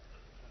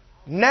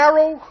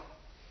 Narrowness,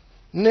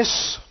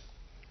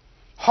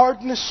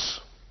 hardness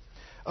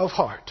of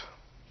heart.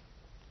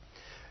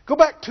 Go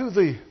back to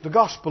the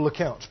gospel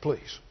accounts,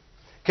 please.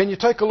 Can you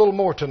take a little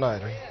more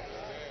tonight?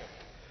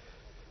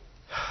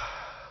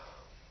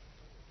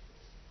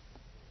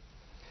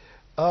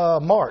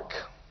 Mark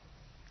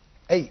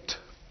 8.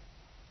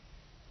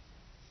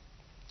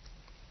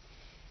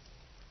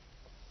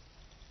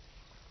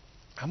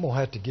 I'm going to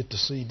have to get the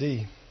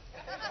CD.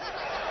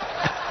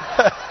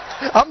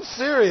 I'm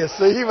serious.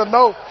 They even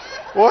know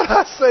what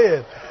I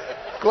said.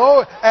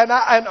 Glory. And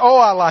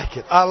I like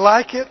it. I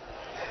like it.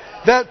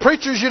 That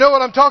preachers, you know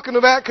what I'm talking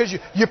about, because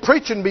you're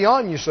preaching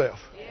beyond yourself.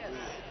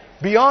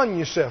 Beyond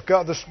yourself.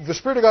 God, the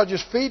Spirit of God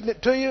just feeding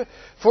it to you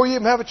before you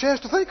even have a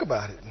chance to think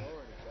about it.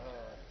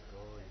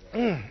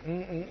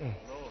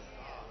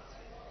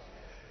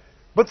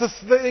 But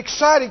the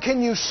exciting,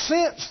 can you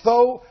sense,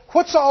 though,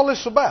 what's all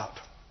this about?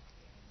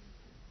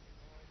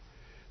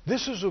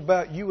 This is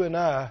about you and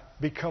I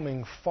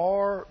becoming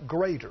far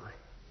greater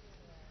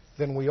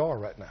than we are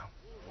right now.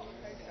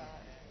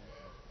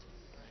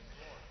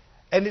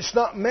 And it's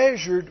not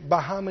measured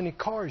by how many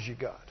cars you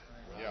got,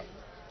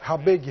 how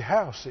big your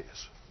house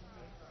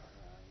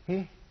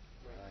is.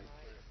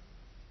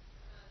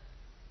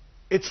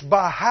 It's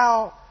by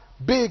how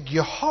big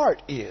your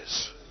heart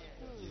is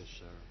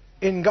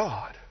in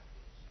God.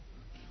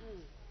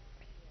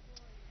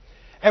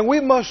 And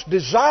we must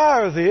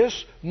desire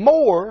this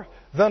more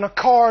than a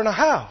car and a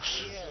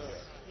house.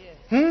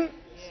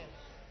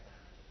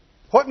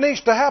 What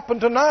needs to happen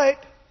tonight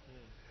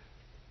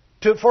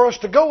for us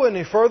to go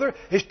any further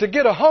is to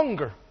get a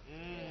hunger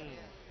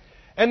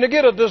and to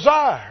get a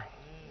desire.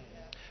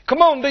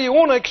 Come on, do you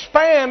want to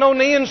expand on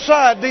the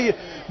inside?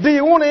 Do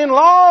you want to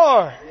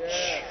enlarge?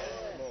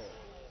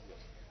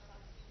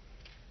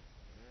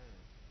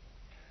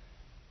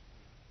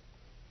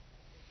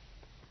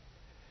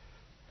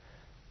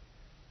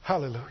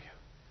 Hallelujah.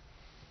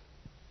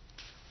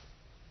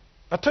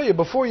 I tell you,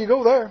 before you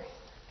go there,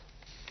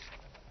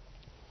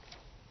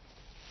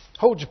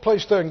 hold your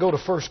place there and go to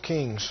 1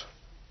 Kings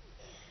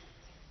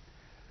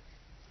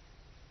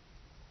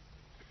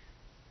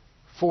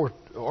 4,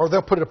 or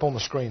they'll put it up on the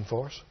screen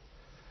for us.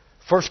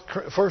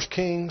 1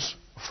 Kings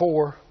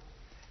 4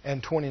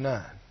 and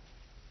 29.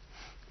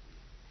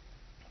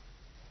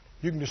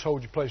 You can just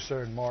hold your place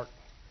there in Mark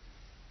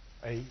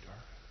 8.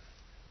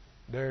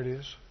 There it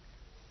is.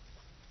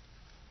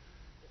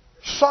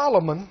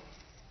 Solomon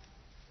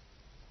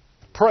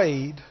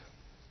prayed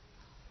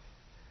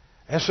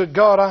and said,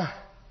 God,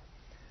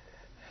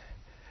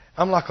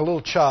 I'm like a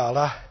little child.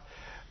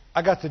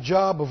 I got the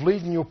job of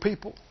leading your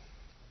people.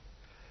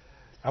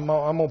 I'm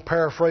going to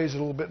paraphrase it a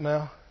little bit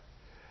now.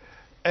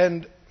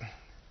 And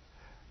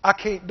I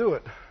can't do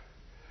it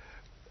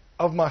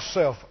of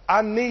myself.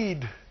 I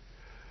need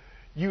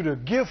you to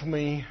give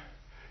me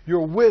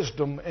your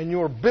wisdom and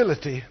your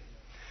ability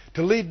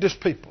to lead this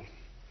people.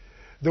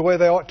 the way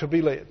they ought to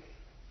be led.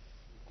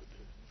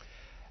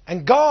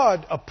 And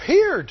God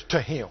appeared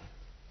to him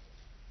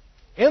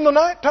in the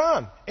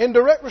nighttime in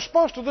direct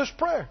response to this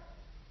prayer.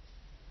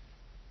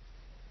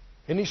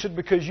 And he said,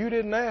 because you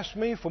didn't ask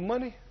me for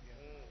money,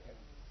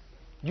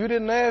 you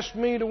didn't ask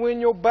me to win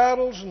your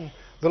battles and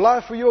the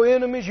life of your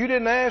enemies, you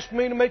didn't ask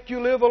me to make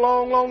you live a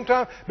long, long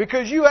time,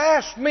 because you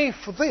asked me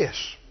for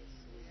this.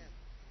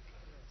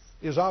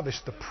 It is obvious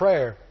the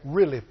prayer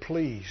really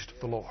pleased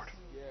the Lord.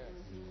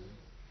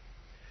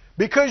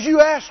 Because you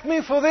asked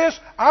me for this,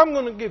 I'm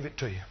going to give it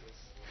to you.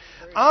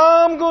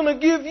 I'm going to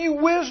give you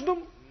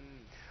wisdom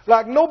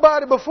like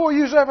nobody before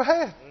you's ever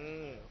had.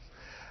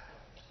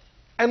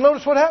 And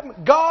notice what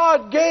happened.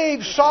 God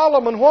gave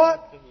Solomon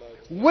what?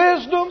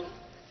 Wisdom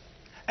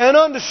and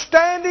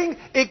understanding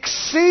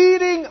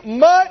exceeding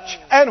much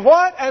and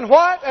what? And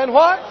what? And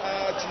what?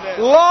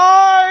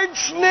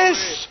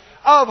 Largeness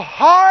of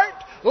heart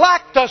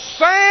like the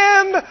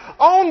sand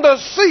on the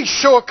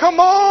seashore. Come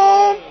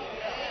on.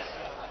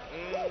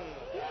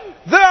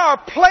 There are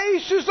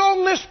places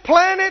on this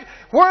planet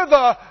where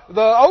the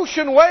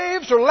ocean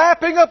waves are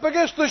lapping up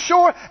against the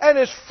shore, and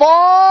as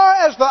far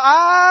as the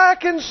eye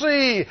can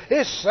see,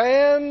 it's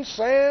sand,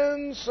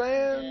 sand,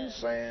 sand,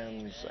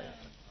 sand, sand.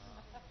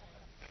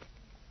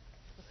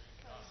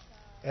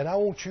 And I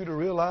want you to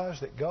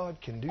realize that God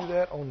can do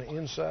that on the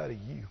inside of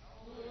you.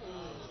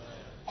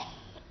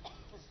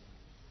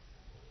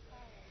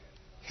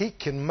 He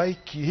can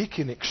make you, He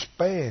can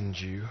expand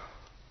you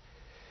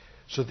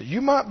so that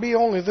you might be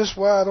only this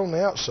wide on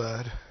the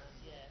outside,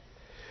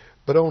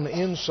 but on the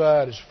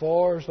inside as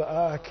far as the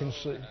eye can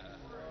see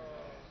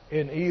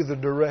in either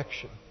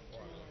direction.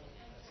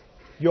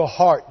 Your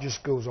heart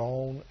just goes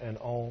on and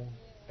on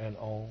and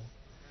on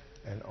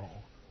and on.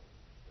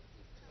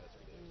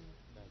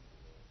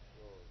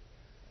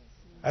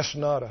 That's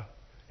not a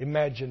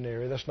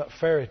imaginary, that's not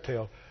fairy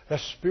tale,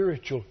 that's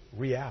spiritual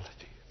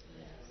reality.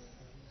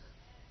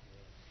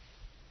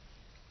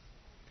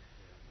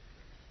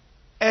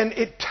 And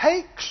it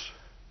takes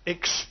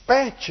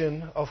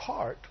expansion of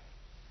heart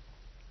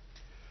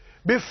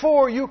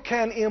before you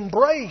can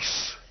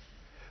embrace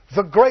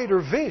the greater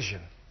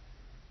vision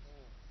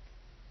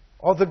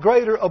or the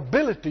greater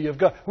ability of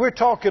God. We were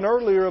talking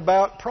earlier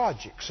about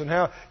projects and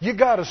how you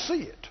got to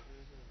see it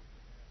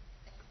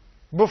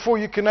before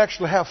you can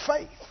actually have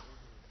faith.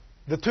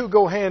 The two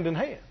go hand in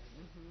hand.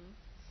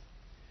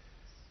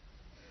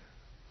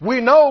 We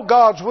know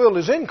God's will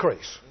is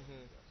increase.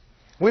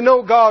 We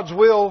know God's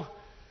will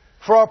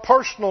for our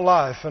personal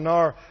life and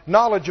our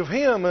knowledge of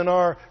Him and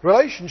our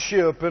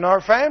relationship and our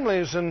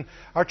families and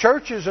our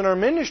churches and our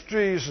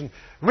ministries, and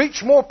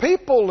reach more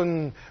people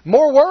and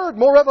more Word,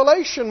 more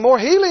revelation, more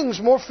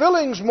healings, more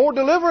fillings, more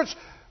deliverance.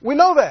 We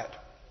know that.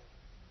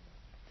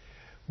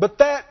 But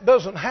that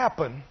doesn't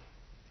happen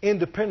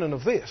independent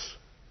of this.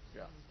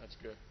 Yeah, that's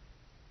good.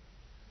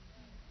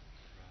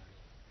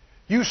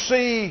 You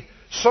see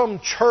some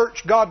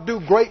church, God do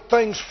great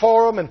things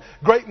for them and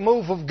great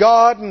move of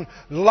God, and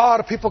a lot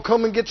of people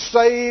come and get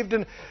saved.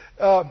 And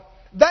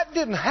that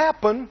didn't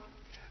happen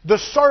the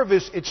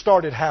service it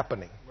started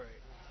happening.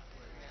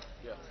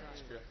 Yeah,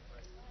 that's good.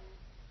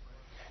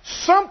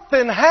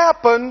 Something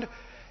happened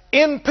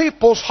in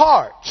people's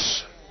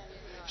hearts.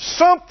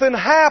 Something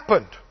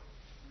happened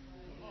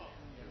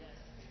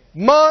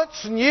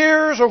months and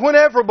years or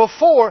whenever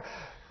before.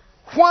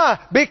 Why?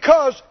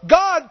 Because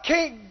God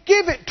can't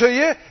give it to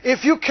you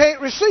if you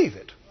can't receive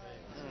it.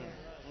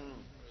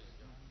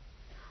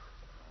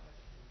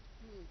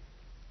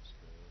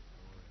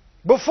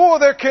 Before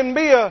there can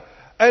be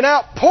an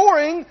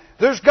outpouring,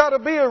 there's got to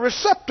be a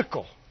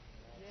receptacle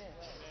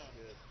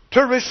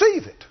to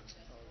receive it.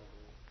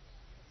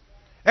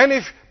 And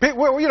if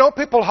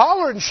people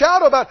holler and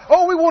shout about,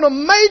 oh, we want a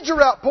major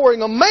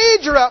outpouring, a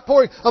major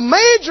outpouring, a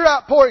major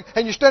outpouring,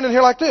 and you're standing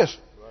here like this.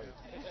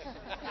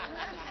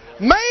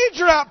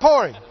 Major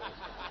outpouring.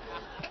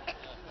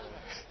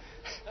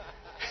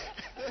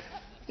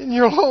 In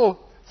your little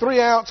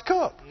 3-ounce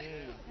cup.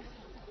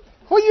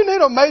 What do you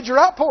need a major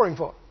outpouring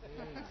for?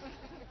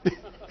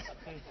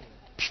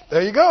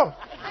 There you go.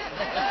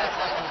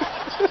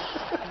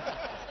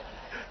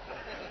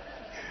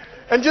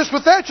 And just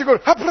with that, you're going,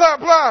 ha, blah,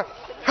 blah,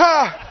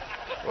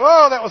 ha.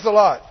 Oh, that was a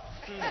lot.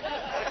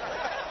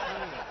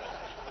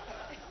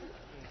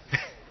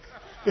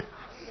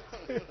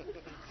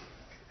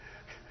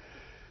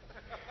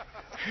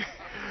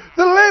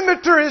 The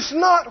limiter is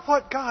not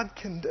what God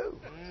can do.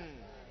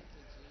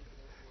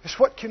 It's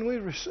what can we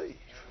receive.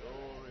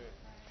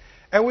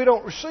 And we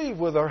don't receive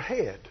with our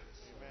head.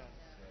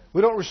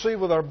 We don't receive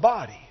with our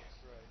body.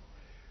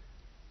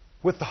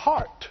 With the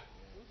heart,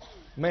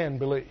 man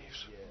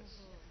believes.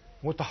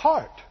 With the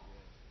heart,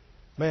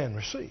 man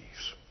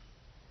receives.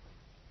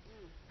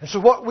 And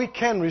so what we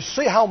can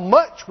receive, how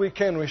much we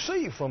can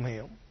receive from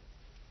Him,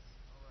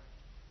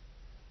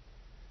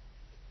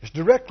 is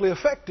directly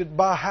affected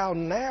by how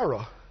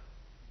narrow,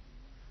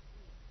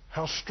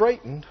 how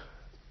straitened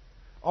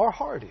our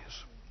heart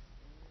is.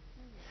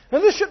 Now,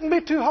 this shouldn't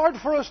be too hard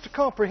for us to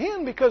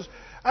comprehend because,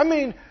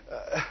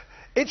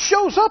 it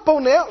shows up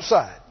on the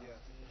outside.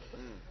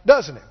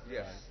 Doesn't it?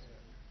 Yes.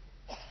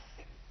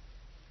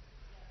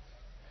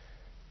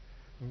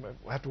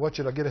 I have to watch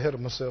it. I get ahead of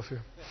myself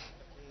here.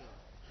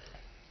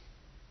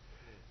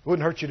 It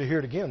wouldn't hurt you to hear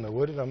it again, though,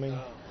 would it? I mean,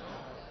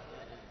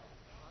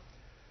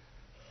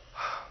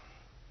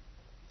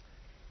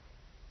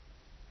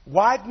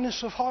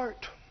 wideness of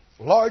heart,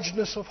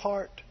 largeness of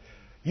heart,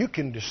 you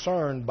can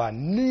discern by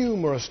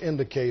numerous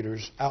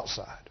indicators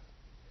outside.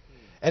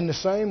 And the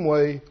same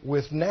way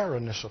with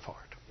narrowness of heart.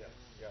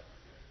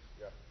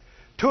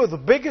 Two of the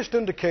biggest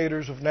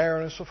indicators of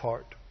narrowness of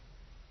heart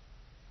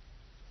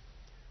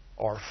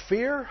are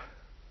fear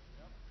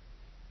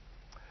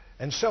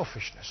and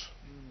selfishness.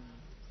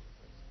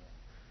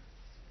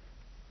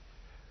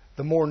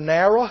 The more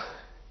narrow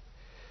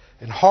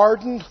and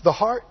hardened the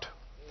heart,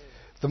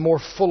 the more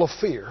full of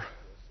fear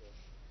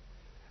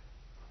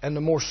and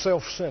the more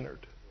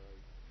self-centered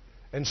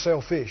and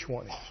selfish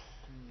one is.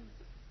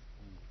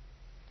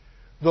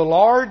 The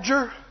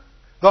larger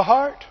the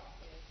heart,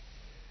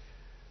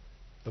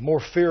 the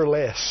more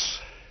fearless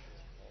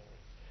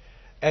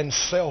and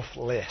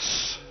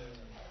selfless.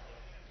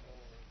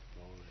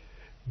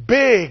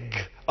 Big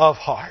of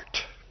heart.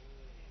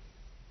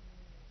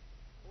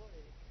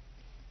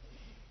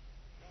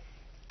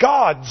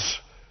 God's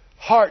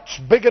heart's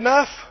big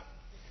enough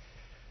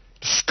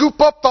to scoop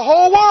up the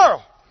whole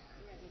world.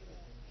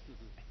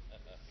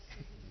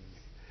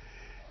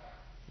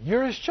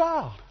 You're His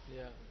child.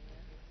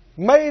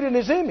 Made in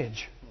His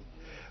image.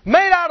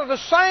 Made out of the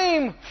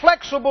same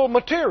flexible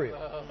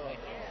material.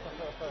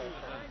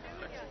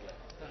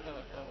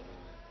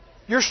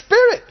 Your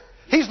spirit.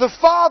 He's the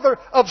Father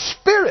of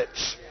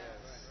spirits.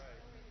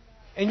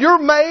 And you're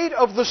made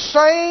of the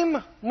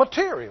same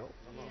material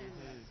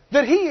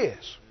that He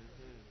is.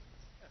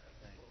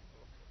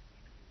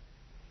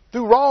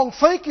 Through wrong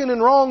thinking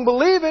and wrong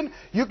believing,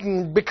 you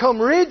can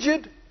become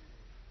rigid.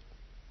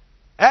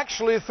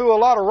 Actually, through a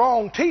lot of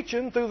wrong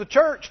teaching, through the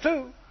church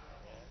too.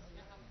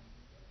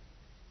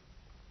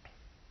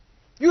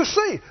 You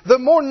see, the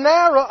more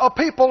narrow a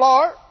people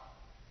are,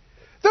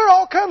 there are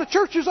all kinds of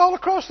churches all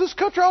across this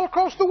country, all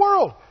across the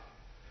world.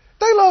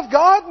 They love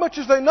God much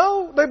as they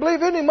know. They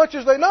believe in Him much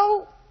as they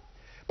know.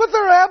 But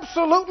they're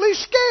absolutely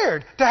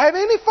scared to have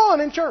any fun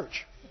in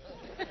church.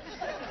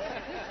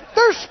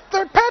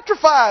 They're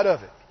petrified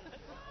of it.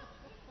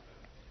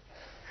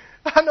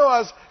 I know I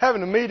was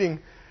having a meeting.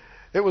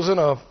 It was in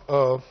a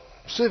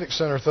civic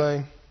center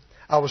thing.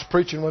 I was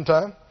preaching one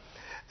time.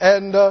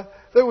 And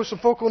there were some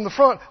folk on the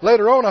front.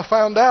 Later on, I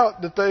found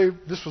out that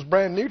this was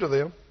brand new to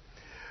them.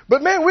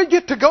 But man, we'd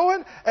get to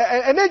going,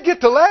 and they'd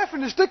get to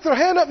laughing and stick their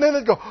hand up, and then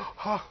they'd go,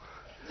 oh.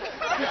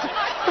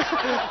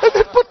 And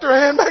they'd put their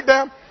hand back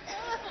down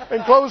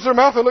and close their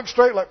mouth and look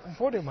straight like,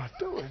 what am I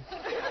doing?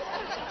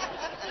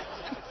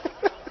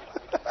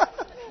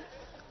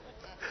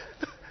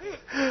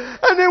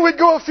 And then we'd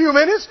go a few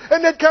minutes,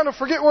 and they'd kind of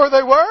forget where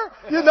they were,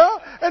 you know,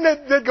 and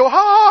they'd go,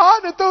 ha, ha, ha,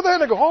 and they'd throw their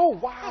hand and go, oh,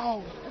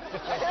 wow.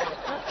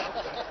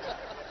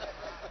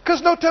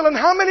 Because no telling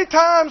how many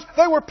times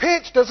they were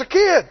pinched as a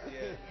kid.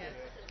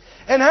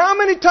 And how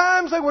many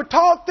times they were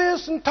taught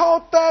this and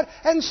taught that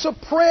and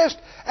suppressed.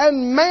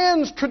 And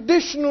man's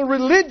traditional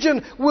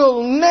religion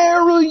will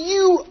narrow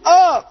you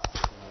up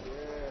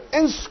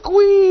and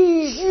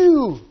squeeze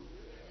you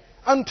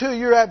until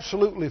you're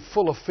absolutely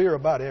full of fear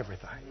about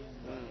everything.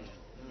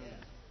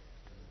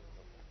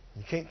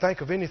 You can't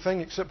think of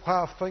anything except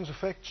how things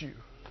affect you.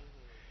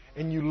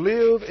 And you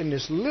live in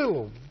this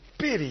little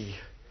bitty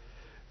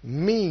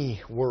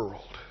me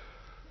world.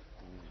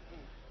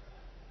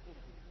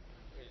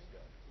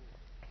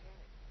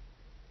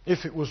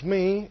 If it was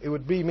me, it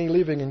would be me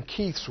living in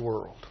Keith's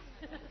world.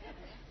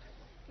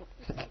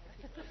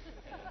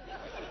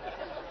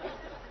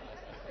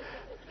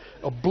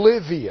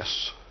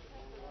 Oblivious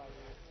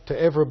to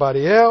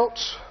everybody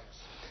else.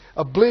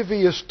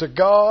 Oblivious to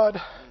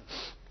God.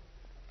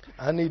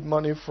 I need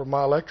money for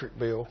my electric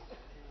bill.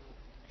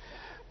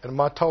 And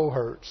my toe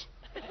hurts.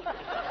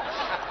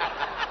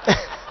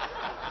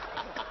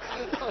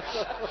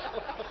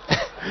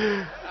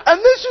 And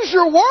this is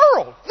your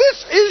world.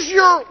 This is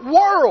your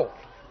world.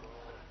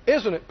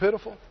 Isn't it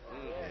pitiful?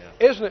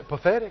 Isn't it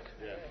pathetic?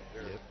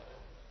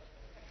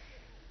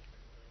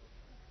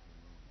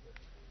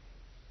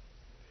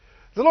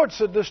 The Lord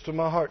said this to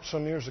my heart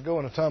some years ago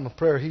in a time of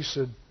prayer. He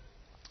said,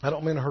 I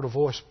don't mean I heard a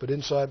voice, but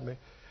inside me.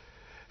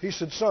 He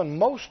said, son,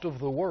 most of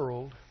the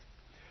world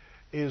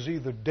is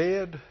either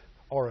dead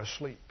or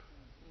asleep.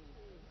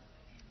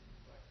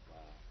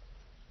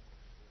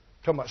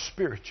 Talking about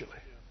spiritually.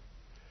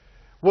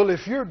 Well,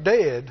 if you're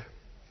dead,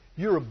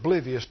 you're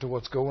oblivious to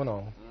what's going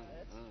on.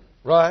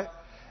 Right?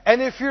 And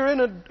if you're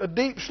in a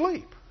deep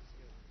sleep,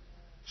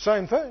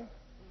 same thing.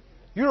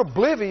 You're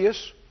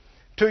oblivious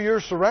to your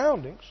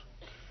surroundings.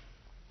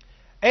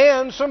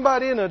 And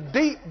somebody in a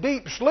deep,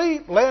 deep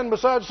sleep, laying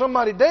beside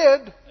somebody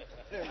dead,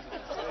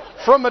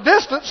 from a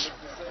distance,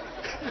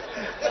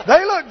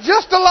 they look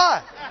just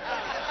alike.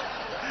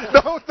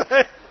 Don't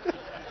they?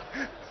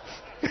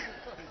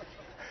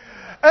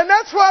 And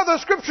that's why the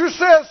Scripture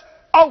says,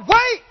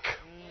 awake,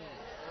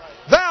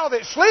 thou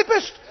that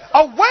sleepest,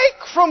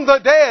 Awake from the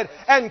dead,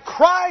 and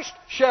Christ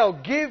shall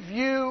give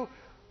you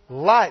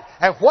light.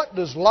 And what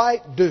does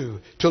light do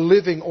to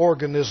living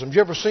organisms?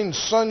 You ever seen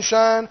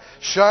sunshine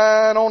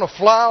shine on a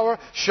flower,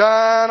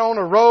 shine on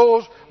a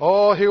rose?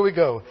 Oh, here we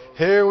go.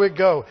 Here we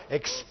go.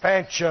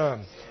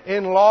 Expansion,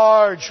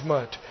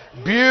 enlargement,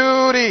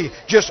 beauty.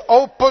 Just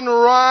open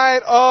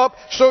right up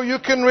so you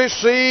can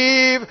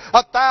receive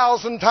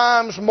 1,000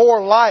 times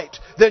more light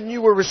than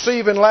you were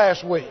receiving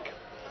last week.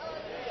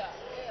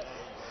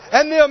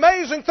 And the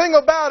amazing thing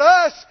about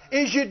us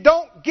is you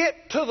don't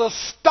get to the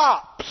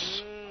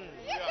stops.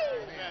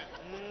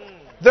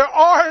 There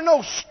are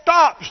no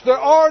stops. There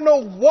are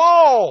no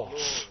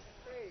walls.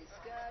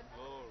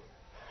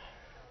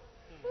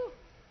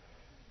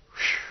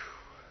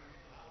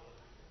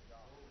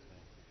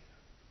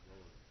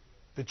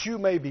 That you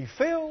may be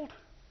filled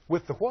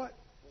with the what?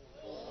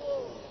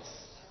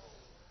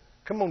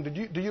 Come on,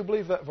 do you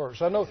believe that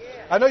verse? I know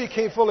you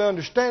can't fully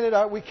understand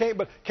it. We can't,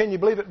 but can you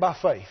believe it by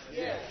faith?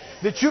 Yes.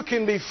 That you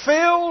can be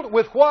filled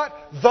with what?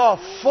 The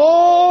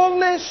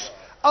fullness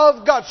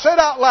of God. Say it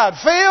out loud.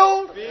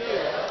 Filled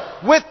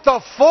with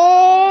the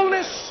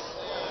fullness,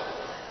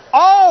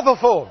 all the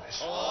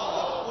fullness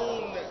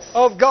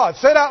of God.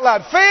 Say it out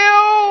loud.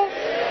 Filled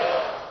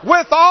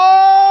with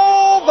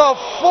all the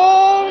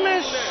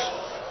fullness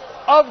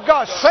of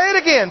God. Say it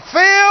again.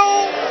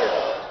 Filled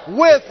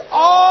with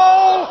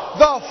all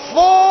the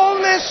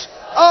fullness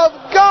of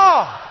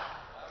God.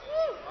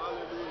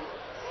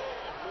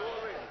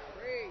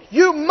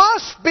 You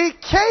must be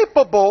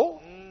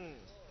capable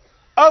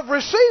of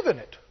receiving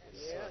it.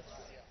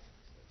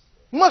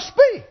 Must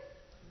be.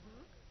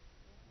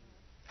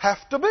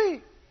 Have to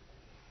be.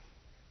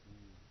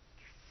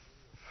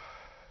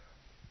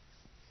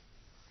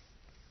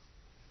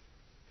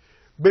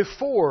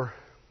 Before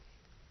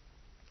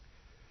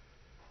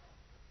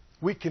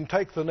we can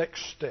take the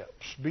next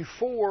steps,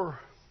 before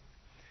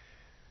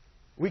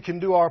we can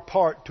do our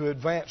part to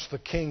advance the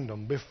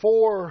kingdom,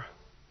 before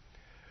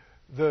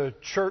the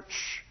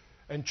church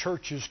and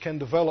churches can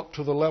develop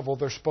to the level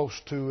they're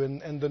supposed to,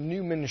 and the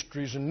new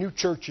ministries and new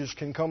churches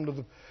can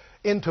come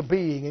into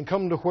being and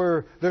come to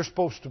where they're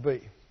supposed to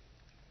be,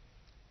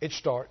 it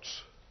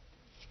starts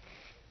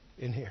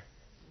in here.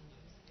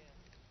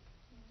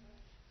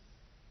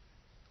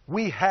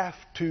 We have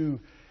to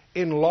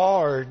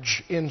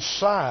enlarge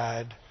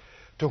inside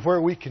to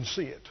where we can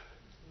see it,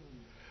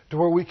 to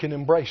where we can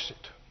embrace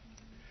it,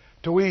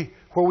 to where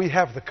we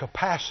have the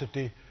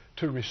capacity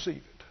to receive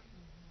it.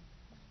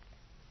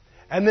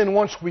 And then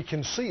once we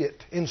can see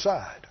it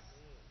inside,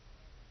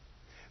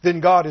 then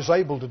God is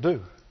able to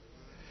do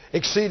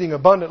exceeding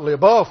abundantly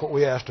above what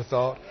we asked or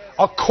thought,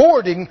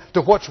 according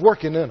to what's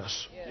working in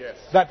us. Yes.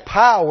 That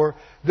power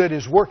that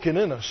is working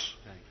in us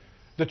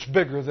that's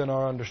bigger than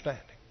our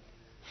understanding.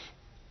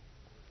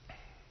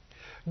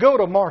 Go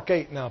to Mark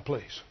 8 now,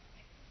 please.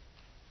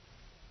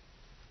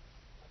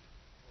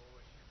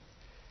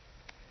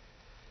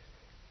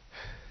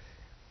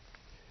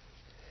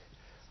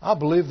 I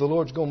believe the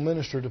Lord's going to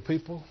minister to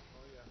people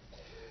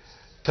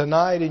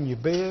tonight in your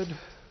bed.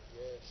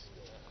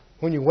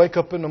 When you wake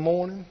up in the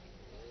morning,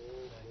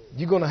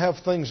 you're going to have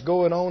things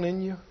going on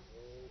in you.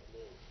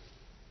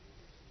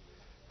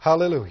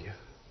 Hallelujah.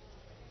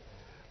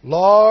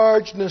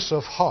 Largeness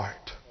of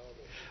heart,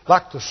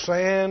 like the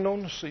sand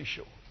on the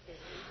seashore.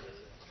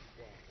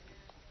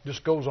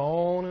 Just goes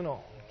on and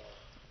on.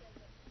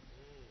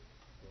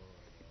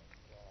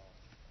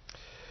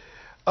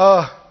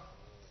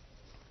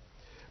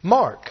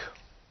 Mark,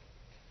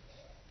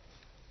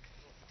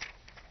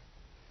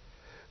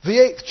 the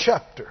 8th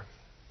chapter,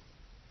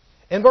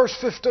 in verse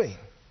 15.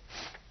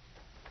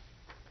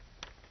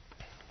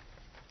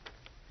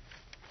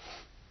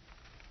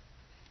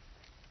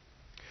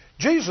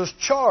 Jesus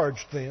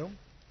charged them,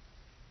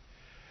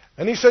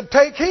 and He said,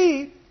 "Take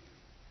heed,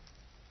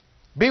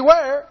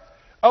 beware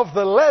of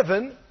the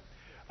leaven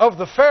of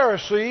the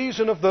Pharisees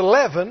and of the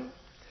leaven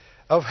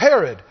of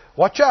Herod."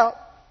 Watch out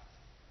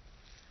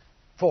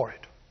for it.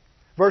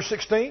 Verse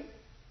 16.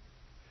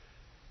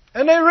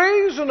 And they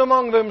reasoned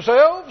among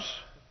themselves,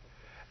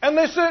 and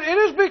they said, "It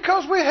is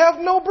because we have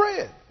no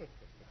bread."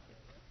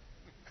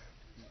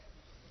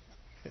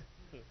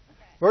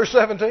 Verse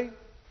 17.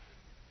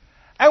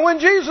 And when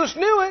Jesus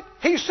knew it,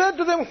 He said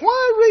to them,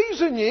 "Why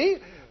reason ye?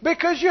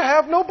 Because you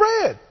have no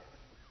bread."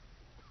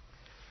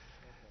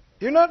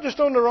 You're not just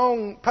on the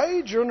wrong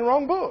page, you're in the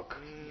wrong book.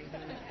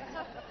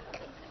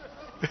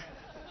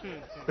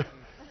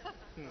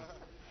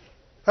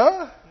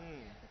 Huh?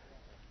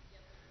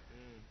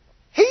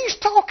 He's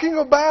talking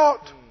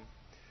about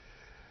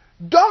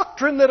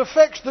doctrine that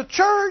affects the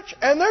church,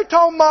 and they're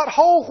talking about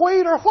whole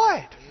wheat or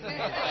white.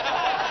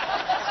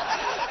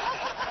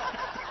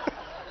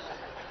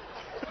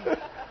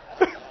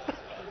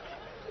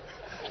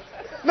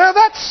 Now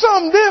that's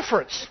some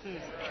difference.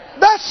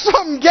 That's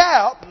some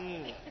gap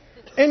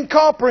in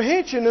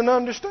comprehension and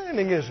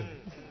understanding, isn't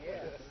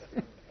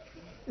it?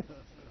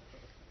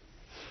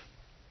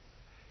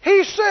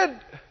 He said,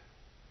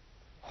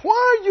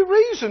 "Why are you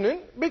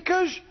reasoning?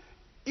 Because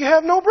you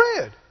have no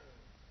bread."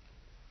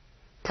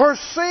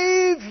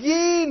 Perceive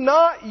ye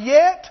not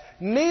yet,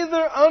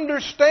 neither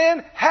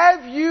understand?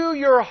 Have you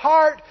your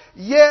heart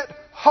yet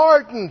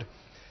hardened?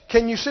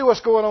 Can you see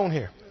what's going on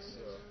here?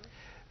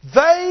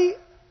 They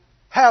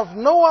have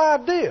no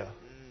idea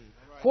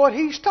what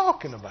He's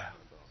talking about.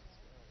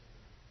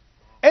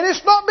 And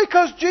it's not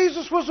because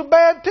Jesus was a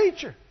bad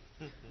teacher.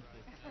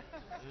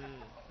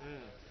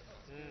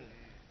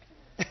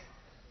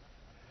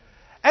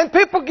 And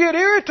people get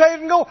irritated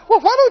and go, well,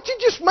 why don't you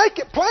just make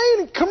it plain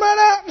and come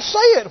right out and say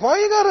it? Why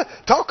you got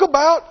to talk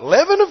about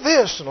leaven of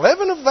this and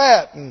leaven of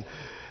that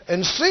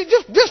and see,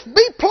 just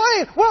be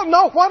plain. Well,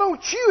 no, why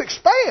don't you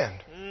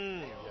expand?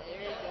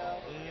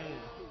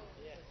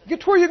 Get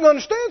to where you can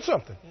understand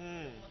something.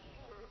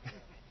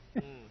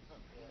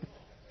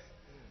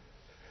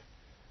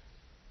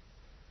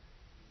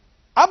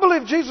 I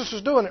believe Jesus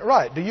is doing it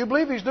right. Do you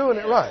believe He's doing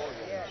it right?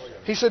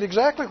 He said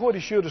exactly what He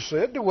should have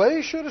said, the way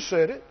He should have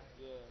said it.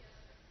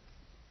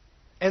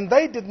 And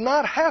they did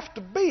not have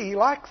to be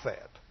like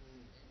that.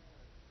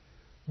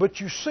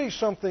 But you see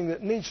something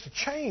that needs to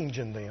change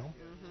in them.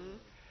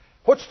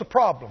 What's the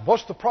problem?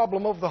 What's the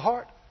problem of the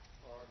heart?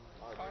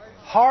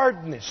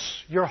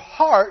 Hardness. Your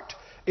heart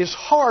is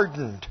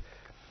hardened.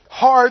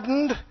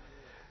 Hardened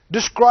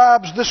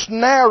describes this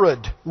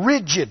narrowed,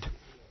 rigid,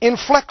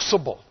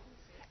 inflexible,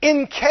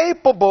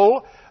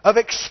 incapable of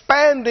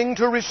expanding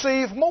to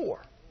receive more.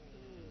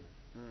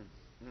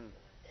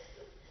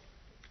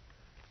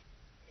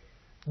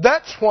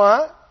 That's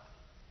why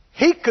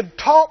He could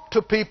talk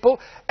to people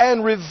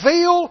and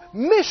reveal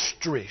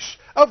mysteries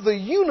of the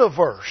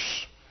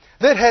universe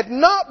that had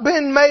not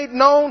been made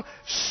known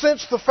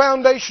since the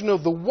foundation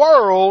of the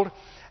world,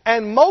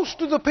 and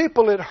most of the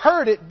people that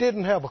heard it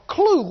didn't have a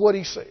clue what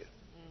He said.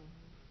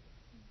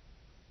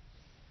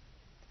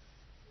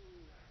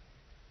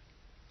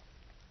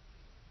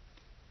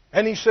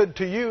 And He said,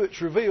 to you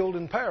it's revealed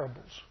in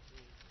parables.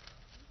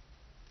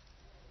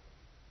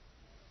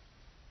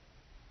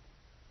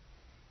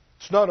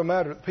 It's not a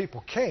matter that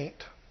people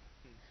can't.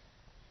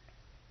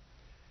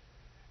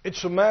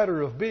 It's a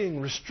matter of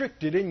being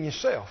restricted in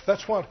yourself.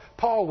 That's what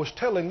Paul was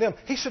telling them.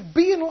 He said,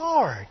 be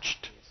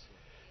enlarged.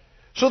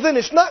 So then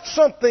it's not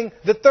something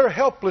that they're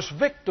helpless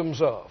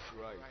victims of.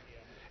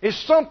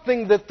 It's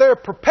something that they're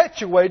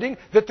perpetuating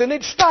that they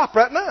need to stop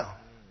right now.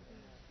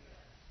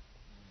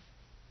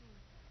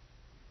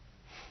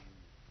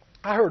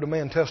 I heard a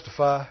man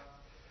testify,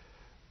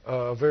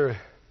 a very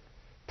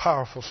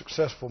powerful,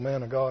 successful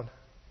man of God.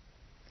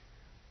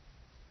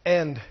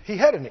 And he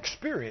had an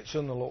experience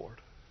in the Lord.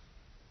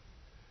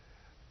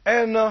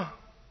 And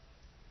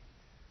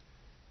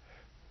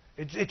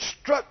it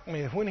struck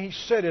me when he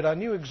said it. I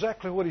knew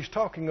exactly what he's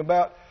talking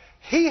about.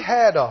 He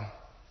had an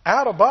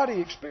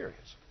out-of-body experience.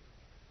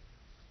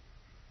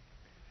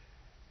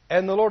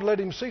 And the Lord let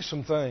him see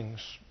some things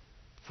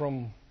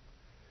from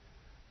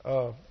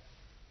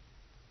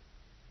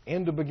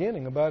end to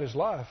beginning about his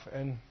life.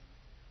 And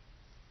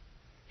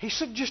he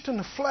said just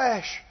in a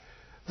flash,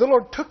 the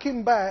Lord took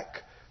him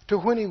back to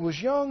when he was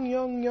young,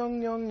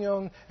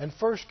 and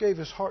first gave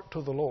his heart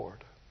to the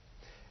Lord.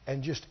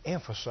 And just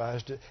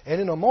emphasized it. And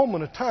in a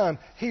moment of time,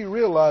 he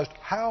realized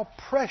how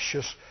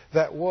precious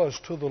that was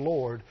to the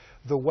Lord,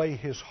 the way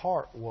his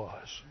heart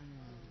was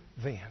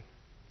then.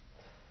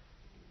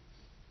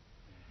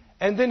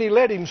 And then He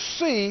let him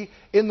see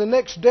in the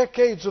next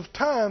decades of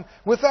time,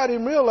 without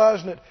him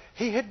realizing it,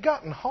 he had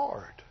gotten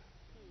hard.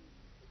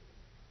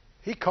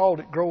 He called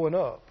it growing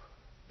up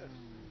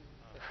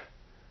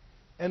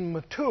and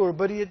mature,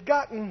 but he had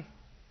gotten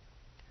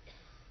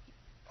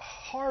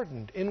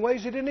hardened in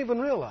ways he didn't even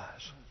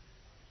realize.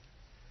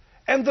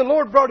 And the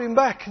Lord brought him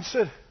back and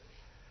said,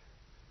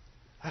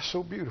 that's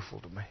so beautiful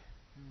to me.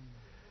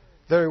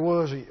 There he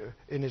was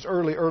in his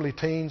early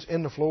teens,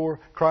 in the floor,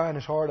 crying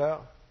his heart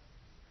out.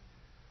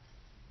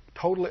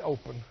 Totally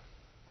open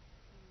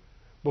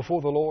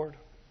before the Lord.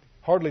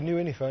 Hardly knew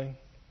anything,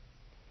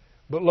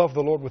 but loved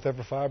the Lord with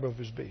every fiber of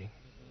his being.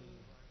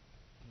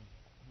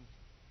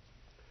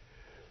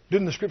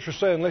 Didn't the Scripture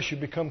say, unless you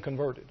become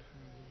converted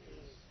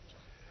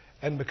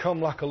and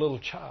become like a little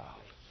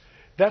child?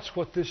 That's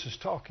what this is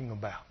talking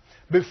about.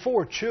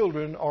 Before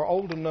children are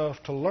old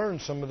enough to learn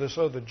some of this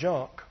other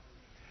junk,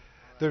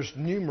 there's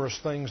numerous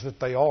things that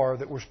they are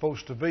that we're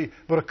supposed to be.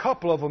 But a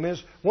couple of them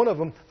is, one of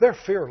them, they're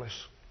fearless.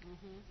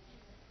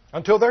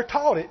 Until they're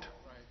taught it,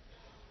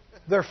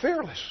 they're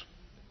fearless.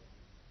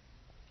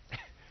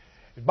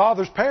 It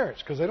bothers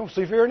parents because they don't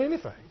see fear in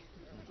anything.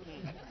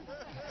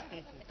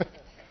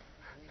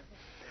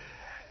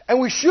 And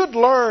we should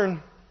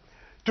learn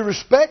to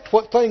respect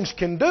what things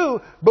can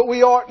do, but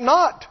we ought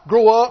not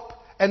grow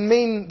up and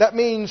that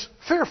means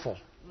fearful.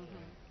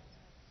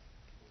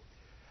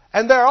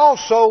 And they're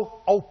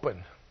also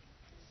open.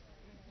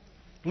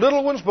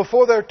 Little ones,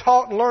 before they're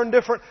taught and learn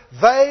different,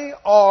 they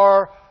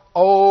are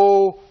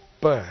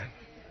open.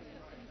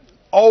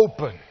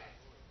 Open.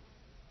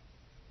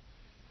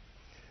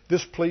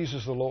 This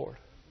pleases the Lord.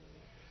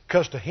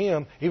 Because to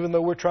Him, even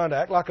though we're trying to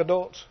act like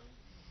adults,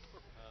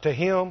 to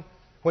Him,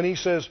 when He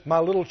says, my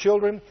little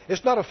children,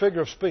 it's not a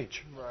figure of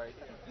speech. Right.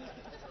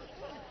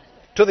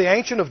 To the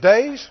Ancient of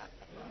Days?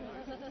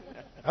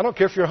 I don't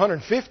care if you're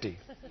 150.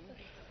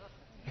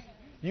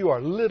 You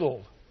are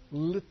little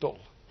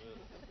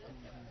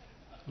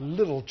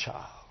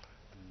child.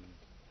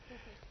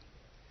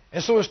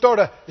 And so instead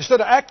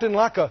of acting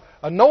like a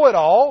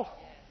know-it-all,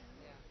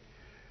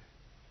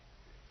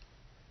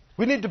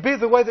 we need to be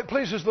the way that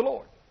pleases the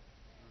Lord.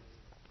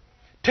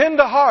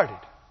 Tender-hearted.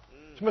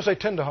 Somebody say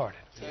tender-hearted.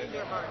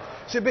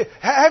 See,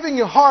 having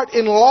your heart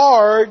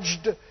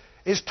enlarged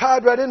is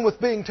tied right in with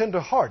being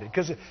tender-hearted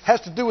because it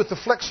has to do with the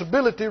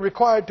flexibility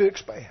required to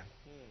expand.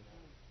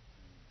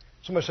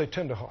 Somebody say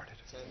tender-hearted.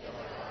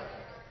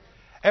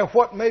 And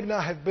what may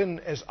not have been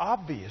as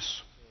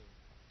obvious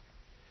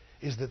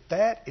is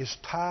that is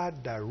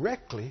tied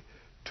directly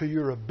to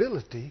your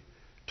ability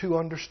to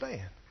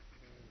understand.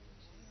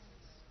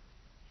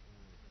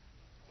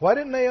 Why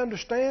didn't they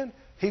understand?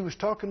 He was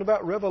talking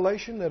about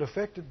revelation that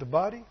affected the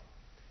body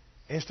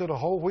instead of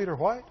whole wheat or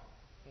white.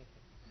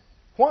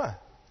 Why?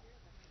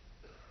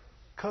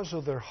 Because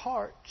of their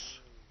hearts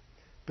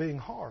being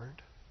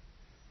hard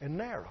and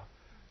narrow.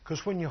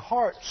 Because when your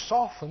heart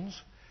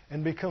softens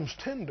and becomes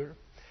tender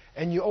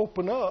and you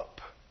open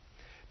up,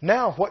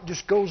 now what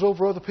just goes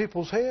over other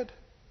people's head?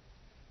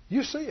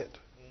 You see it.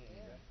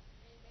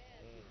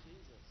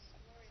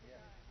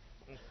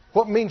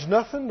 What means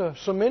nothing to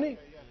so many?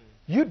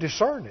 You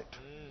discern it.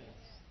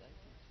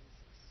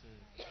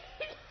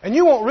 And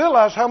you won't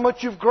realize how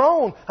much you've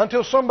grown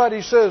until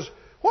somebody says,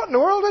 what in the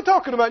world are they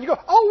talking about? And you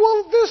go,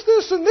 oh, well,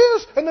 this, and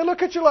this. And they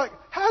look at you like,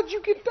 how'd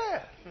you get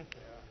that?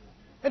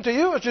 And to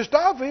you, it's just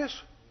obvious.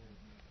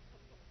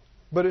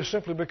 But it's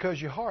simply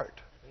because your heart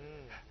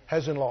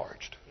has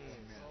enlarged.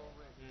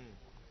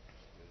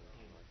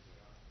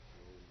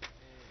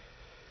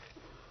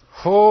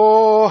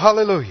 Oh,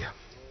 hallelujah.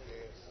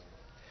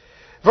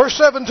 Verse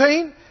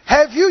 17,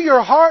 have you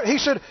your heart? He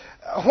said,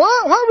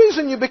 why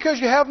reason you?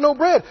 Because you have no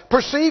bread.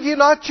 Perceive you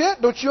not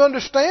yet? Don't you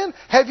understand?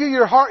 Have you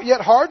your heart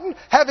yet hardened?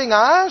 Having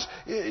eyes,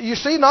 you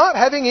see not?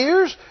 Having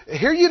ears,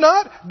 hear you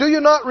not? Do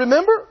you not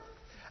remember?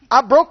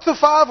 I broke the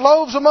 5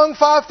 loaves among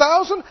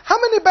 5,000. How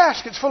many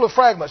baskets full of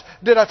fragments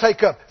did I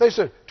take up? They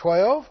said,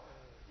 12.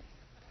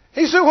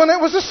 He said, when it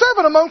was the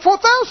 7 among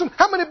 4,000,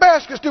 how many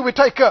baskets do we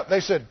take up? They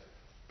said,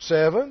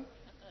 7.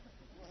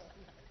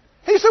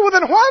 He said, well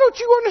then why don't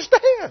you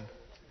understand?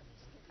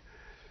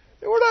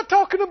 We're not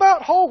talking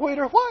about whole wheat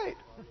or white.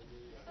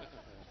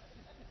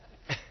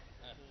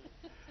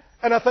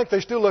 And I think they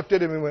still looked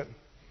at him and went,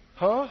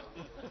 huh?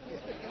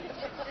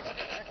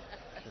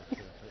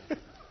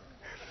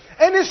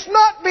 And it's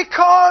not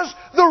because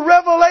the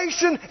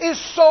revelation is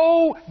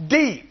so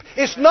deep.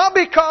 It's not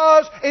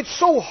because it's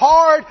so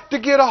hard to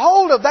get a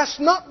hold of. That's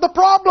not the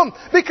problem.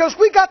 Because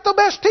we got the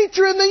best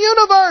teacher in the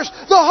universe.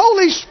 The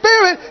Holy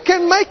Spirit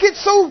can make it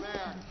so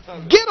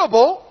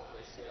gettable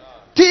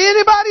to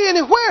anybody,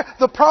 anywhere.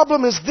 The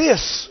problem is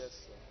this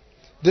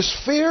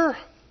fear,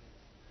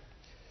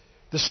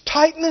 this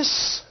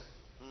tightness,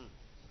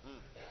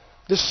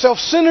 this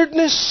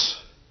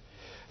self-centeredness,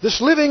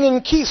 this living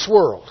in Keith's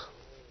world.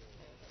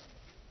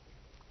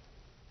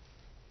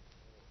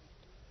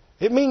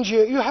 It means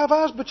you have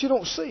eyes but you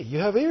don't see. You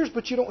have ears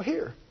but you don't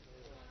hear.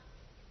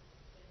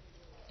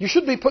 You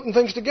should be putting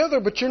things together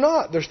but you're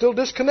not. They're still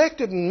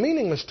disconnected and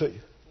meaningless to you.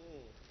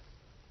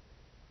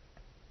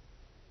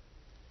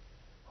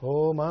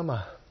 Oh,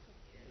 my.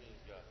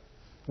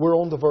 We're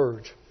on the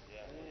verge.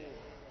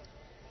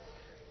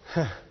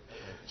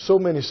 So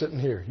many sitting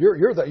here.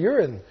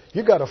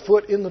 You got a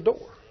foot in the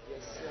door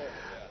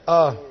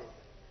of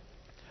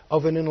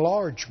an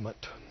enlargement.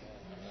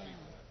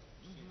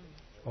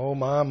 Oh,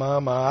 my.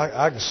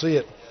 I can see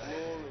it.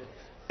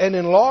 An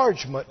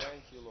enlargement.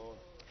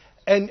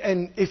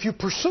 And if you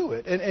pursue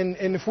it,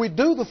 and if we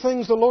do the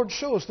things the Lord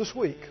showed us this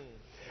week,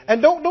 and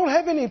don't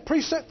have any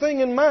preset thing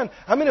in mind.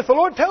 I mean, if the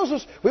Lord tells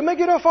us, we may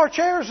get off our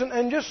chairs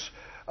and just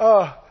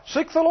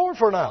seek the Lord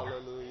for an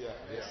hour.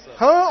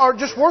 Huh? Or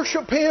just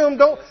worship Him.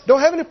 Don't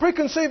have any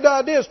preconceived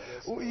ideas.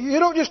 You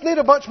don't just need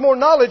a bunch more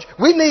knowledge.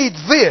 We need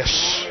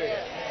this.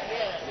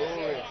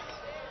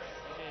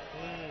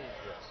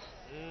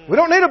 We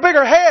don't need a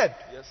bigger head.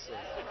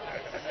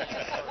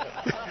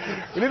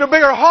 We need a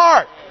bigger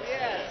heart.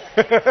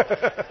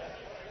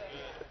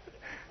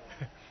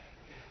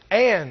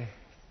 And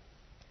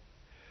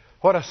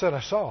what I said I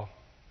saw,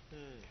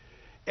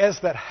 as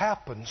that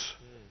happens,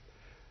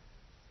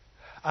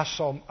 I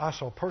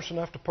saw person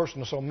after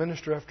person. I saw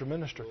minister after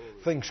minister.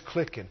 Things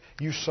clicking.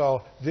 You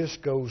saw this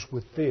goes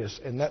with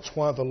this. And that's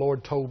why the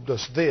Lord told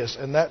us this.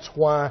 And that's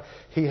why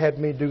He had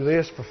me do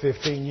this for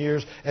 15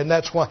 years. And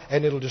that's why.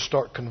 And it'll just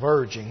start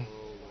converging.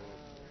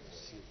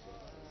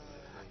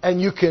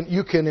 And you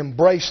can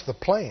embrace the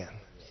plan.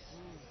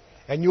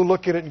 And you'll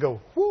look at it and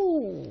go,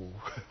 whoo.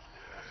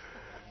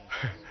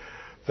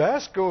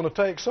 That's going to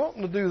take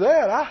something to do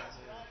that.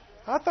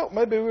 I thought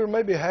maybe we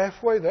were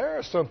halfway there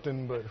or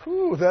something, but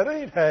that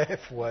ain't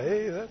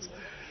halfway. That's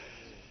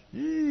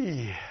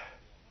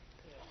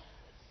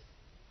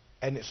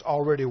And it's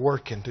already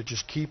working to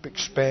just keep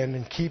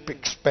expanding, keep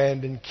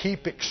expanding,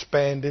 keep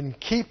expanding,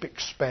 keep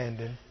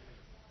expanding.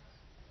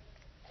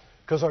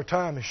 Because our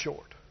time is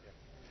short,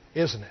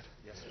 isn't it?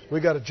 We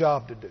got a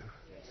job to do.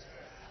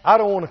 I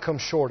don't want to come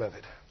short of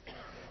it.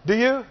 Do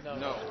you?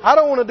 No. I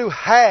don't want to do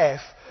half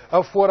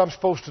of what I'm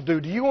supposed to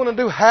do. Do you want to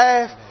do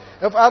half?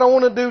 If I don't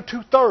want to do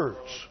 2/3.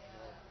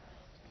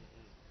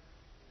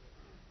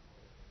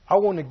 I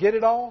want to get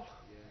it all,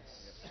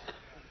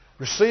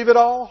 receive it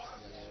all,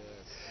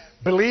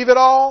 believe it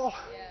all,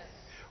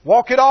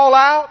 walk it all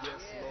out,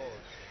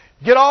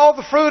 get all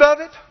the fruit of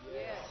it.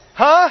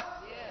 Huh?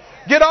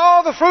 Get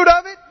all the fruit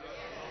of it.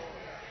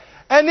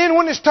 And then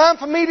when it's time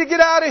for me to get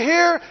out of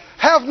here,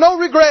 have no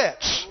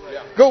regrets.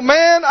 Go,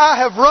 man, I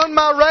have run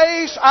my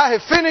race. I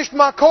have finished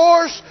my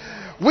course.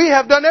 We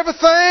have done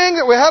everything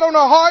that we had on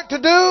our heart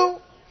to do.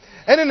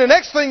 And then the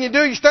next thing you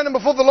do, you're standing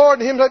before the Lord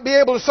and Him be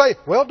able to say,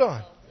 well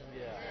done.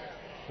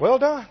 Well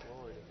done.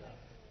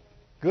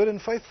 Good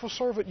and faithful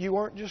servant. You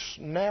weren't just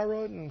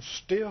narrow and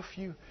stiff.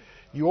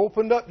 You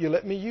opened up. You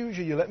let me use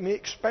you. You let me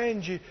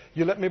expand you.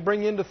 You let me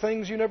bring into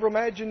things you never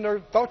imagined or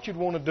thought you'd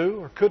want to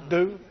do or could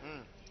do.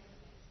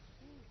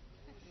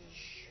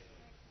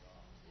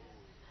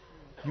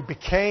 You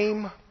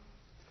became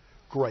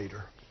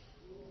greater.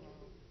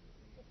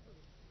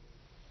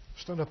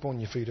 Stand up on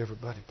your feet,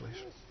 everybody, please.